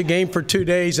doesn't watch a game for 2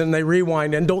 days and they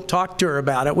rewind and don't talk to her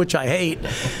about it, which I hate.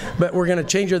 But we're going to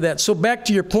change her that. So back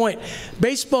to your point,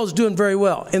 baseball is doing very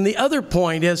well. And the other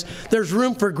point is there's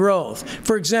room for growth.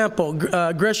 For example,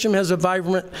 Gresham has a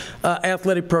vibrant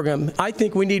athletic program. I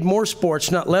think we need more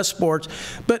sports, not less sports.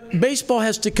 But baseball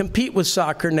has to compete with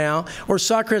soccer now, or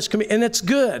soccer has to compete. And it's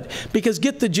good because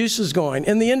get the juices going.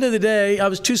 In the end of the day, I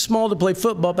was too small to play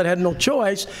football but had no choice.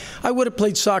 I would have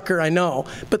played soccer, I know,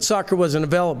 but soccer wasn't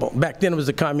available. Back then it was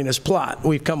a communist plot.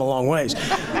 We've come a long ways.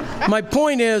 My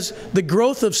point is the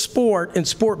growth of sport and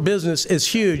sport business is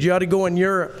huge. You ought to go in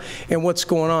Europe and what's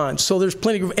going on. So there's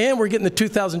plenty of, and we're getting the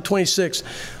 2026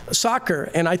 soccer,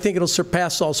 and I think it'll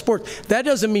surpass all sports. That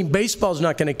doesn't mean baseball's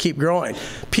not going to keep growing.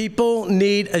 People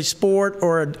need a sport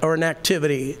or an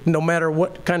activity, no matter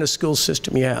what kind of school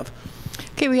system you have.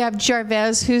 Okay, we have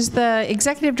Jarvez, who's the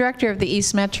Executive Director of the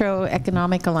East Metro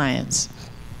Economic Alliance.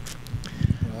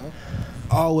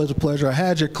 Always a pleasure. I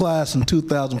had your class in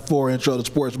 2004, Intro to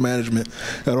Sports Management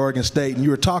at Oregon State, and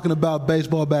you were talking about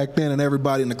baseball back then, and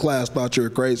everybody in the class thought you were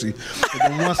crazy.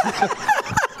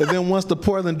 And then once the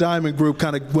Portland Diamond Group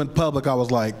kind of went public, I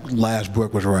was like,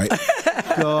 Lashbrook was right.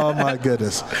 Oh, my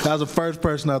goodness. That was the first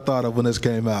person I thought of when this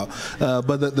came out.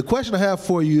 But the question I have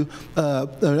for you,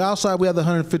 outside we have the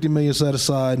 $150 million set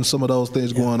aside and some of those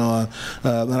things going on,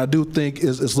 and I do think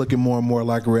it's looking more and more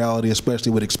like a reality,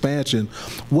 especially with expansion.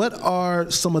 What are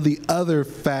some of the other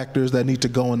factors that need to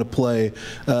go into play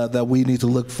that we need to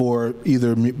look for,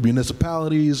 either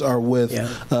municipalities or with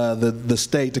the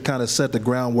state, to kind of set the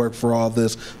groundwork for all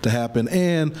this to happen?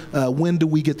 And when do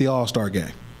we get the All-Star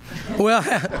game? Well,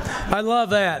 I love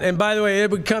that. And by the way,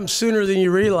 it would come sooner than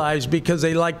you realize because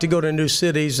they like to go to new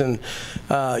cities and,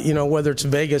 you know, whether it's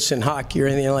Vegas and hockey or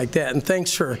anything like that. And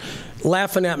thanks for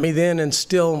laughing at me then and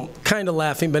still kind of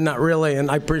laughing, but not really, and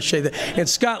I appreciate that. And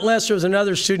Scott Lesser is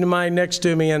another student of mine next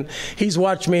to me, and he's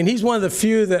watched me, and he's one of the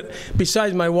few that,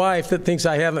 besides my wife, that thinks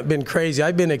I haven't been crazy.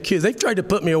 I've been accused. They've tried to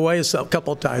put me away a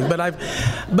couple of times, but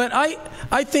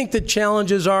I think the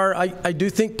challenges are, I do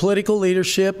think political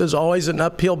leadership is always an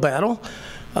uphill battle,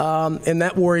 and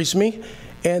that worries me.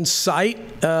 And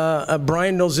site,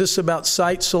 Brian knows this about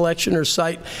site selection or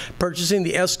site purchasing.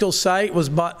 The ESCO site was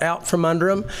bought out from under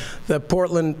them. The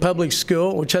Portland Public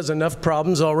School, which has enough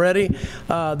problems already,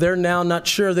 they're now not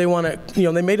sure they want to, you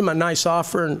know, they made them a nice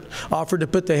offer and offered to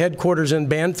put the headquarters in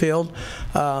Banfield,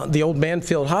 the old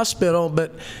Banfield Hospital.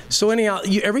 But so anyhow,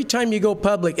 every time you go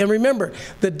public, and remember,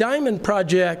 the Diamond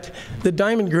Project, the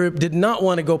Diamond Group did not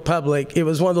want to go public. It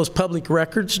was one of those public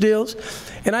records deals.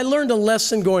 And I learned a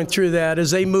lesson going through that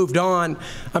as they moved on.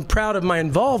 I'm proud of my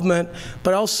involvement,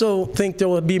 but I also think there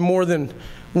will be more than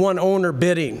one owner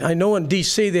bidding. I know in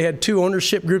D.C. they had 2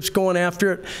 ownership groups going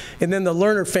after it, and then the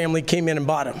Lerner family came in and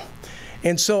bought them.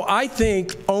 And so I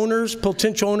think owners,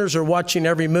 potential owners, are watching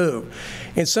every move.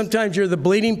 And sometimes you're the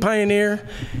bleeding pioneer,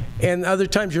 and other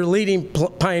times you're leading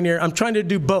pioneer. I'm trying to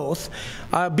do both.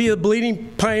 I'll be a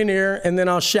bleeding pioneer, and then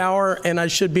I'll shower, and I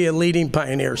should be a leading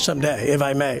pioneer someday, if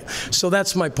I may. So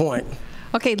that's my point.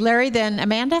 Okay, Larry, then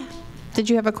Amanda, did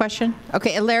you have a question?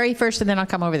 Okay, Larry first, and then I'll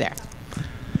come over there.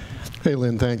 Hey,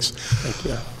 Lynn, thanks. Thank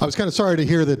you. I was kind of sorry to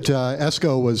hear that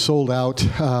ESCO was sold out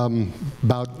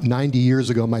about 90 years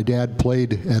ago. My dad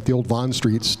played at the old Vaughn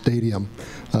Street Stadium,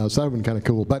 so that would have been kind of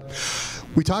cool. But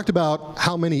we talked about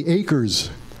how many acres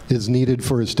is needed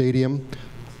for a stadium.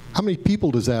 How many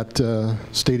people does that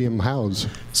stadium house?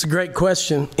 It's a great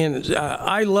question, and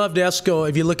I loved ESCO.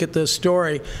 If you look at the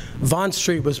story, Vaughn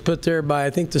Street was put there by,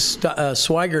 I think, the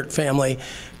Swigert family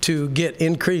to get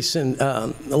increase in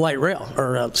light rail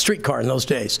or streetcar in those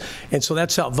days. And so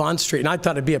that's how Vaughn Street, and I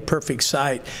thought it'd be a perfect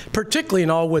site, particularly in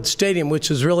Allwood Stadium,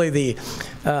 which is really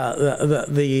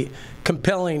the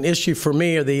compelling issue for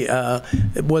me, or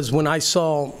was when I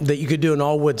saw that you could do an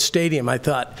Allwood Stadium. I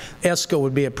thought ESCO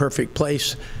would be a perfect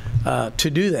place to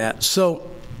do that. So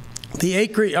the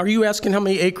acreage, are you asking how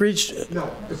many acreage?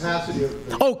 No, capacity.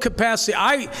 Oh,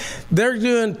 capacity. They're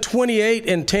doing 28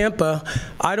 in Tampa.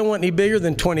 I don't want any bigger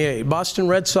than 28. Boston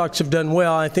Red Sox have done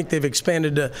well. I think they've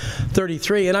expanded to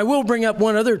 33. And I will bring up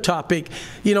one other topic.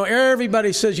 You know,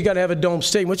 everybody says you got to have a dome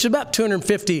stadium, which is about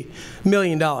 $250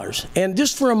 million. And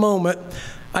just for a moment,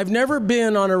 I've never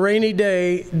been on a rainy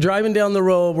day driving down the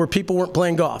road where people weren't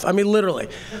playing golf. I mean, literally.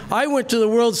 I went to the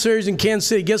World Series in Kansas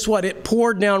City. Guess what? It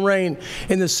poured down rain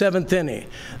in the 7th inning.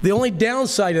 The only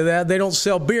downside of that, they don't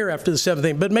sell beer after the 7th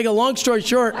inning. But make a long story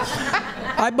short,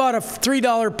 I bought a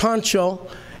 $3 poncho,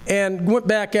 and went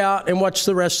back out and watched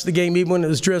the rest of the game even when it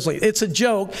was drizzling. It's a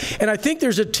joke, and I think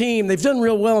there's a team, they've done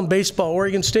real well in baseball,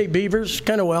 Oregon State Beavers,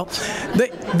 kind of well.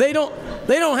 They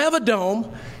don't have a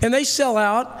dome, and they sell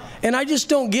out, and I just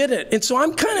don't get it. And so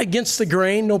I'm kind of against the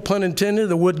grain, no pun intended,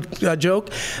 the wood joke.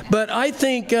 But I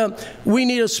think we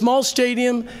need a small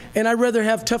stadium, and I'd rather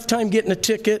have a tough time getting a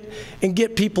ticket and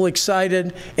get people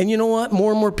excited. And you know what?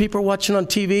 More and more people are watching on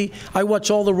TV. I watch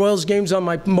all the Royals games on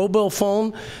my mobile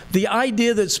phone. The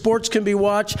idea that sports can be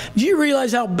watched, do you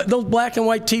realize how those black and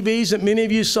white TVs that many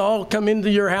of you saw come into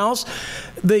your house,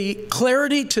 the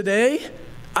clarity today,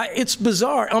 it's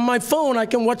bizarre. On my phone, I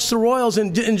can watch the Royals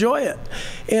and enjoy it.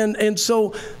 And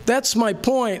so that's my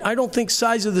point. I don't think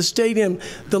size of the stadium,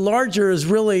 the larger is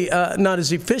really not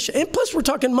as efficient. And plus, we're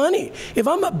talking money. If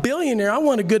I'm a billionaire, I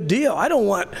want a good deal. I don't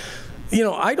want,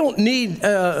 I don't need,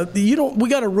 we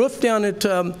got a roof down at,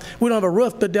 we don't have a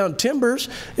roof, but down Timbers,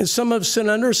 and some of us sit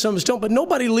under, some of us don't, but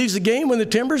nobody leaves the game when the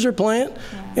Timbers are playing,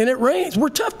 and it rains. We're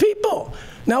tough people.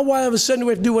 Now, why all of a sudden do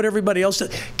we have to do what everybody else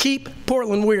does? Keep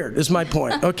Portland weird is my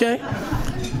point, okay?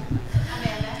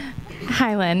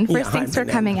 Hi, Lynn. First, thanks for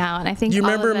coming out. I think you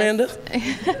remember Amanda?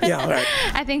 Yeah, all right.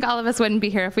 I think all of us wouldn't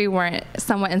be here if we weren't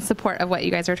somewhat in support of what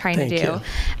you guys are trying to do.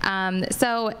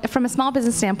 So from a small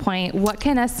business standpoint, what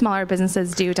can us smaller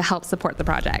businesses do to help support the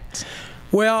project?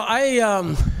 Well,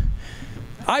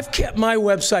 I've kept my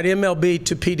website, MLB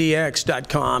to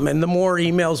PDX.com, and the more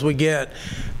emails we get,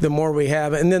 the more we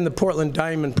have. And then the Portland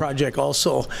Diamond Project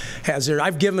also has there.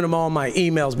 I've given them all my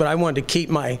emails, but I wanted to keep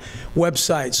my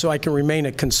website so I can remain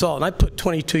a consultant. I put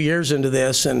 22 years into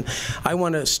this, and I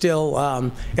want to still,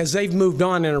 as they've moved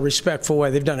on in a respectful way,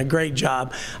 they've done a great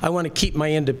job. I want to keep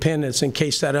my independence in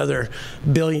case that other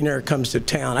billionaire comes to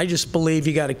town. I just believe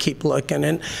you got to keep looking,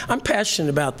 and I'm passionate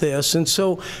about this. And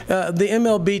so the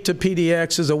MLB to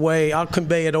PDX is a way, I'll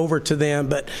convey it over to them,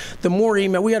 but the more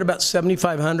email, we had about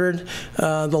 7,500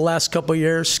 the last couple of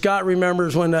years. Scott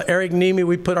remembers when Eric Nemi,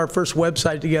 we put our first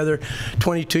website together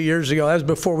 22 years ago. That was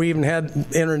before we even had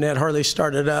internet hardly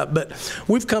started up, but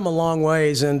we've come a long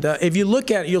ways. And if you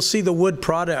look at it, you'll see the wood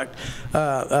product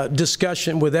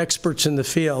discussion with experts in the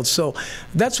field. So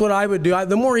that's what I would do.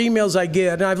 The more emails I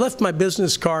get, and I've left my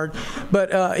business card,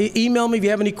 but email me if you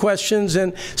have any questions,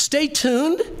 and stay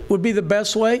tuned would be the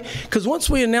best way, because once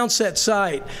we announce that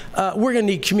site, we're going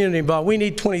to need community involved. We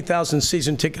need 20,000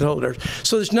 season ticket holders.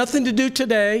 So there's nothing to do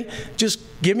today. Just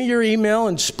give me your email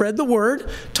and spread the word.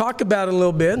 Talk about it a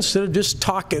little bit instead of just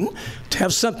talking. To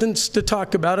have something to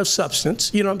talk about of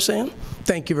substance. You know what I'm saying?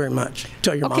 Thank you very much.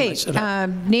 Tell your mom I said hi.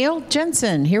 Neil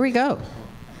Jensen, here we go.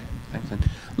 Thanks.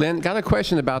 Lynn, got a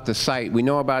question about the site. We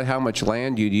know about how much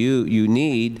land you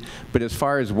need, but as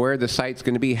far as where the site's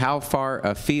going to be, how far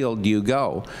afield do you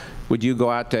go? Would you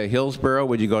go out to Hillsborough?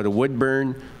 Would you go to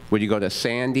Woodburn? Would you go to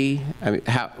Sandy? I mean,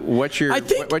 what's your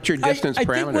distance parameter?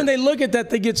 I think when they look at that,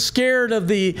 they get scared of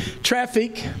the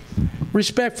traffic,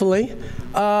 respectfully.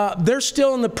 They're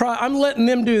still in the I'm letting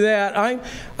them do that.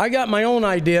 I got my own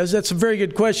ideas. That's a very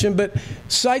good question, but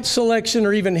site selection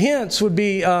or even hints would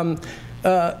be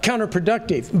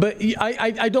counterproductive. But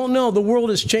I don't know. The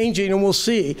world is changing, and we'll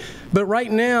see. But right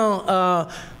now,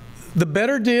 the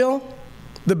better deal,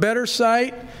 the better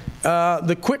site,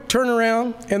 the quick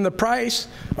turnaround, and the price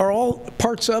are all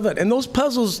parts of it. And those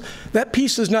puzzles, that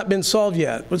piece has not been solved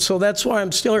yet. So that's why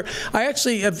I'm still here. I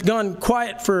actually have gone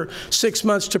quiet for 6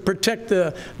 months to protect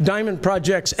the Diamond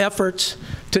Project's efforts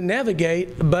to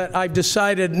navigate, but I've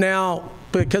decided now,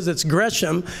 because it's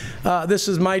Gresham, this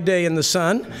is my day in the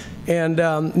sun, and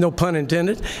no pun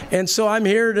intended. And so I'm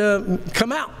here to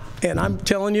come out. And I'm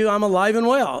telling you, I'm alive and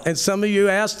well. And some of you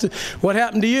asked, what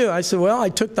happened to you? I said, well, I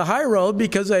took the high road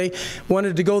because they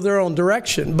wanted to go their own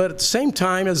direction. But at the same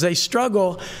time, as they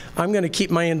struggle, I'm going to keep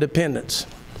my independence.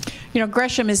 You know,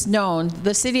 Gresham is known,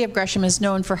 the city of Gresham is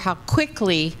known for how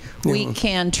quickly we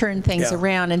can turn things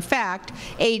around. In fact,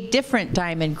 a different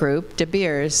diamond group, De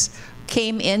Beers,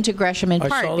 came into Gresham in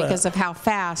part because of how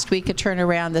fast we could turn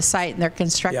around the site, and they're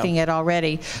constructing it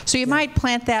already. So you might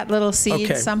plant that little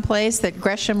seed someplace that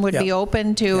Gresham would be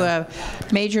open to a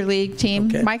major league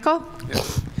team. Michael?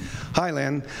 Hi,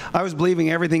 Lynn. I was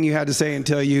believing everything you had to say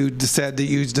until you said that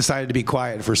you decided to be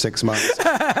quiet for 6 months.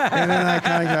 And then I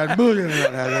kind of got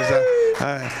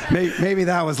maybe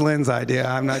that was Lynn's idea.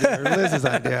 I'm not sure. Liz's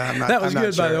idea. I'm not, that was I'm good,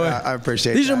 not sure. by the way. I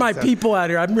appreciate These that. These are my people out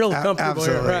here. I'm real comfortable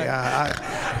absolutely, here.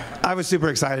 Right. I was super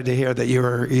excited to hear that you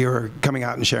were coming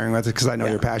out and sharing with us, because I know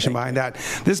your passion behind that.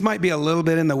 This might be a little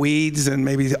bit in the weeds and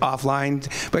maybe offline,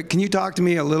 but can you talk to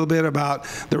me a little bit about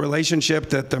the relationship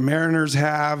that the Mariners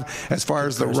have as far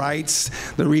as the rights,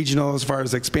 the regional, as far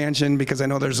as expansion, because I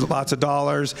know there's lots of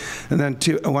dollars. And then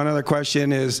one other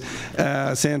question is,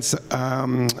 since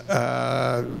now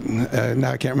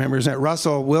I can't remember his name,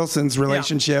 Russell Wilson's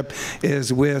relationship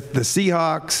is with the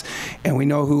Seahawks, and we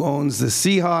know who owns the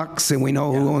Seahawks, and we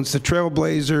know who owns the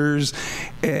Trailblazers,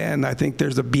 and I think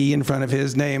there's a B in front of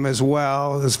his name as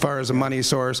well as far as a money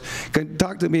source. Can you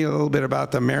talk to me a little bit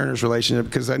about the Mariners relationship,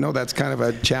 because I know that's kind of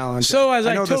a challenge. So as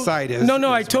I know the site is.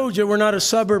 No, I told you we're not a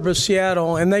suburb of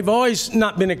Seattle, and they've always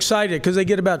not been excited because they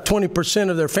get about 20%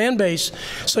 of their fan base,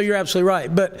 so you're absolutely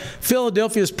right. But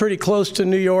Philadelphia is pretty close to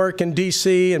New York and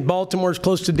D.C., and Baltimore's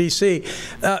close to D.C.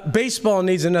 Baseball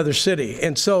needs another city,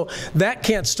 and so that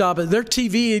can't stop it. Their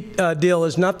TV deal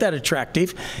is not that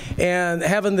attractive, and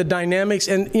having the dynamics.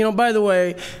 And, you know, by the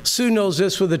way, Sue knows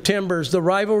this with the Timbers. The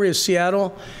rivalry of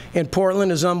Seattle and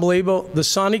Portland is unbelievable. The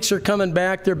Sonics are coming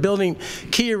back. They're building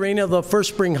Key Arena. The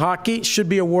first spring hockey should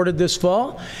be awarded this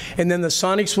fall. And then the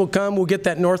Sonics will come. We'll get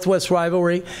that Northwest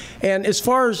rivalry. And as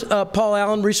far as Paul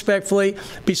Allen, respectfully,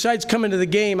 besides coming to the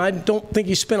game, I don't think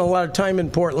he spent a lot of time in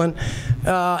Portland.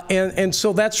 And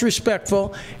so that's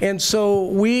respectful. And so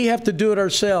we have to do it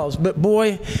ourselves. But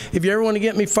boy, if you ever want to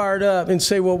get me fired up and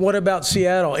say, well, what about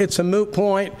Seattle? It's a moot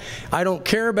point. I don't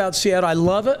care about Seattle. I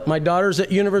love it. My daughter's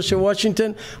at University of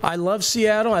Washington. I love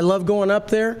Seattle. I love going up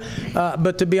there.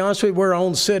 But to be honest with you, we're our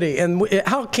own city. And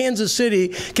how Kansas City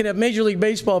can have Major League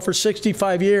Baseball for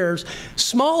 65 years,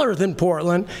 smaller than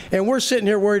Portland, and we're sitting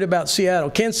here worried about Seattle.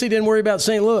 Kansas City didn't worry about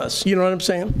St. Louis. You know what I'm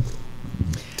saying?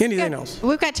 Anything else?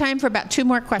 We've got time for about 2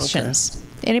 more questions.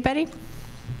 Okay. Anybody?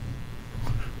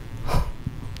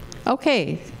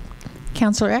 Okay.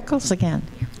 Councilor Eccles again.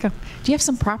 Go. Do you have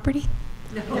some property?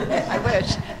 No.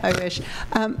 I wish.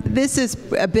 This is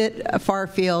a bit far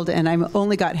afield, and I've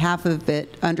only got half of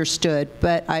it understood,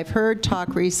 but I've heard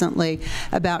talk recently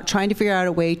about trying to figure out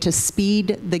a way to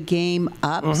speed the game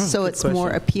up so it's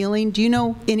more appealing. Do you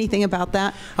know anything about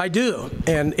that? I do,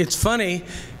 and it's funny,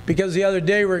 because the other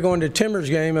day we were going to a Timbers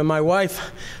game, and my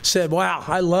wife said, wow,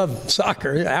 I love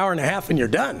soccer, an hour and a half and you're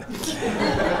done.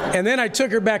 And then I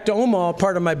took her back to Omaha,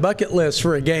 part of my bucket list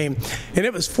for a game, and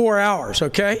it was 4 hours,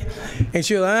 okay? And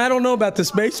she was like, I don't know about this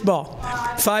baseball.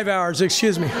 5 hours,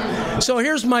 excuse me. So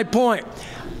here's my point.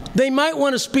 They might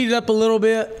want to speed it up a little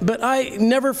bit, but I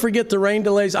never forget the rain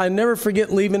delays. I never forget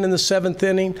leaving in the 7th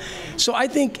inning. So I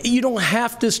think you don't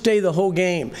have to stay the whole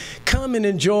game. Come and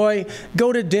enjoy,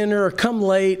 go to dinner, or come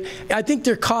late. I think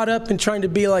they're caught up in trying to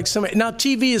be like somebody. Now,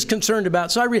 TV is concerned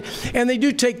about, and they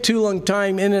do take too long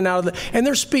time in and out of and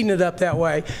they're speeding it up that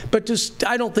way. But just,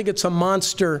 I don't think it's a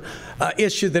monster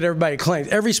issue that everybody claims.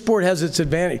 Every sport has its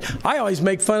advantage. I always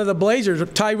make fun of the Blazers.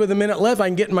 Tied with a minute left, I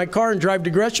can get in my car and drive to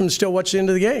Gresham and still watch the end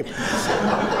of the game.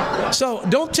 So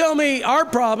don't tell me our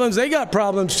problems. They got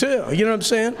problems too. You know what I'm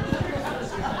saying?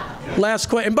 Last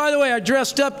question. And by the way, I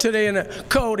dressed up today in a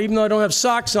coat, even though I don't have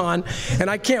socks on,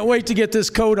 and I can't wait to get this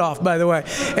coat off, by the way.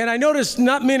 And I noticed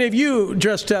not many of you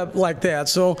dressed up like that,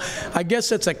 so I guess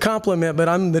that's a compliment, but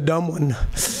I'm the dumb one.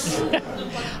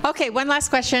 Okay, one last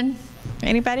question.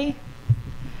 Anybody?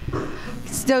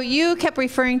 So you kept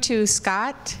referring to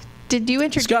Scott. Did you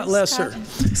introduce Scott Lesser?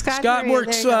 Scott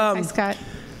works. Hi, Scott.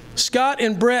 Scott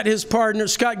and Brett, his partner.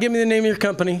 Scott, give me the name of your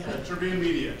company. Tribune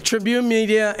Media. Tribune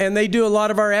Media, and they do a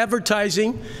lot of our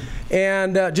advertising,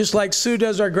 and just like Sue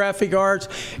does our graphic arts.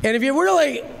 And if you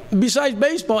really, besides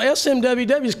baseball,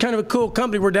 SMWW is kind of a cool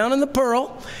company. We're down in the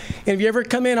Pearl, and if you ever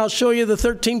come in, I'll show you the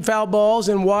 13 foul balls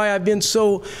and why I've been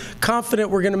so confident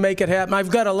we're going to make it happen.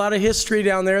 I've got a lot of history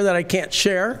down there that I can't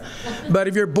share, but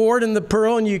if you're bored in the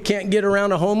Pearl and you can't get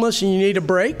around a homeless and you need a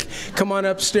break, come on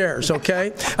upstairs,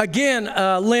 okay? Again,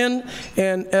 Lynn,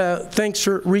 and thanks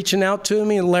for reaching out to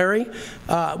me, and Larry.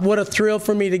 What a thrill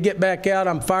for me to get back out.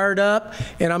 I'm fired up,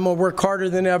 and I'm going to work harder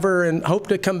than ever and hope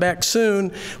to come back soon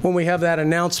when we have that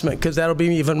announcement, because that'll be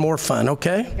even more fun,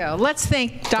 okay? There you go. Let's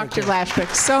thank Dr.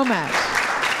 Lashbrook so much.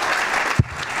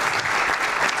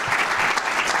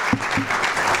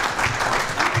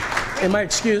 Am I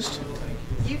excused?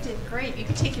 You did great. You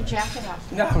can take your jacket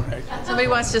off. No, right. Somebody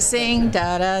wants to sing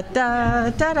da da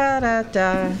da da da da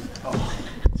da.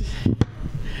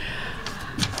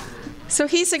 So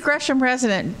he's a Gresham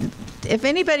resident. If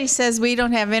anybody says we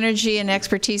don't have energy and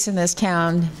expertise in this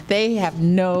town, they have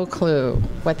no clue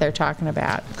what they're talking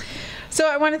about. So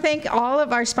I want to thank all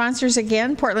of our sponsors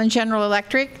again. Portland General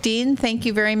Electric, Dean, thank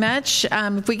you very much.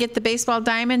 If we get the baseball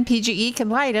diamond, PGE can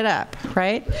light it up,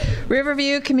 right?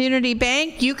 Riverview Community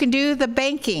Bank, you can do the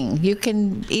banking. You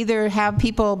can either have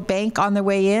people bank on their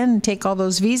way in and take all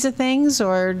those Visa things,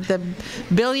 or the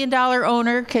billion-dollar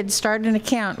owner could start an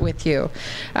account with you.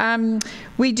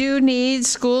 We do need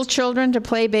school children to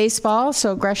play baseball,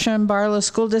 so Gresham Barlow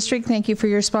School District, thank you for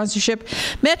your sponsorship.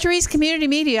 MetroEast Community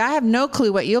Media, I have no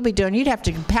clue what you'll be doing. You'd have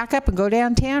to pack up and go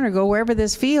downtown or go wherever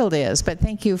this field is, but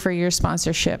thank you for your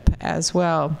sponsorship as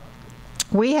well.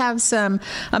 We have some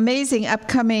amazing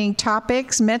upcoming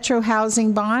topics. Metro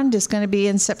Housing Bond is going to be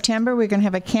in September. We're going to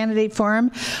have a candidate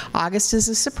forum. August is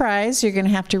a surprise. You're going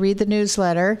to have to read the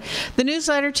newsletter. The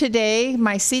newsletter today,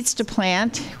 My Seats to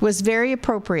Plant, was very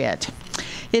appropriate.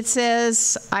 It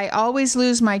says, I always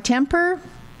lose my temper,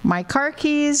 my car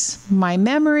keys, my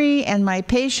memory, and my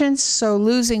patience, so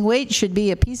losing weight should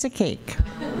be a piece of cake.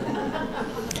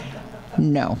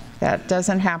 No, that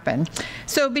doesn't happen.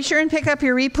 So be sure and pick up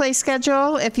your replay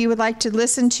schedule if you would like to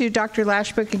listen to Dr.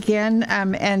 Lashbrook again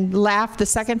and laugh the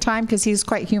second time, because he's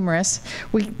quite humorous.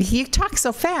 He talks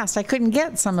so fast, I couldn't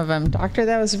get some of them. Doctor,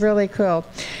 that was really cool.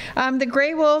 The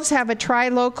Gray Wolves have a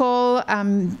tri-local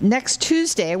next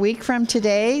Tuesday, a week from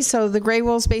today. So the Gray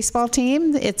Wolves baseball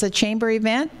team, it's a chamber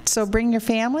event, so bring your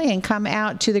family and come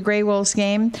out to the Gray Wolves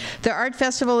game. The art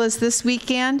festival is this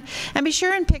weekend, and be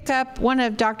sure and pick up one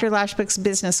of Dr. Lashbrook's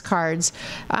business cards.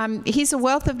 He's a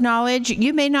wealth of knowledge.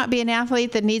 You may not be an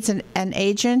athlete that needs an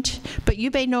agent, but you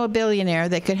may know a billionaire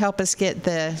that could help us get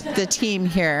the team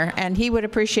here, and he would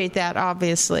appreciate that,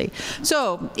 obviously.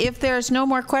 So if there's no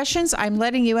more questions, I'm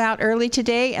letting you out early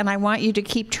today, and I want you to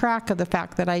keep track of the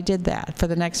fact that I did that for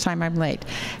the next time I'm late.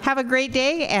 Have a great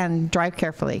day and drive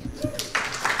carefully.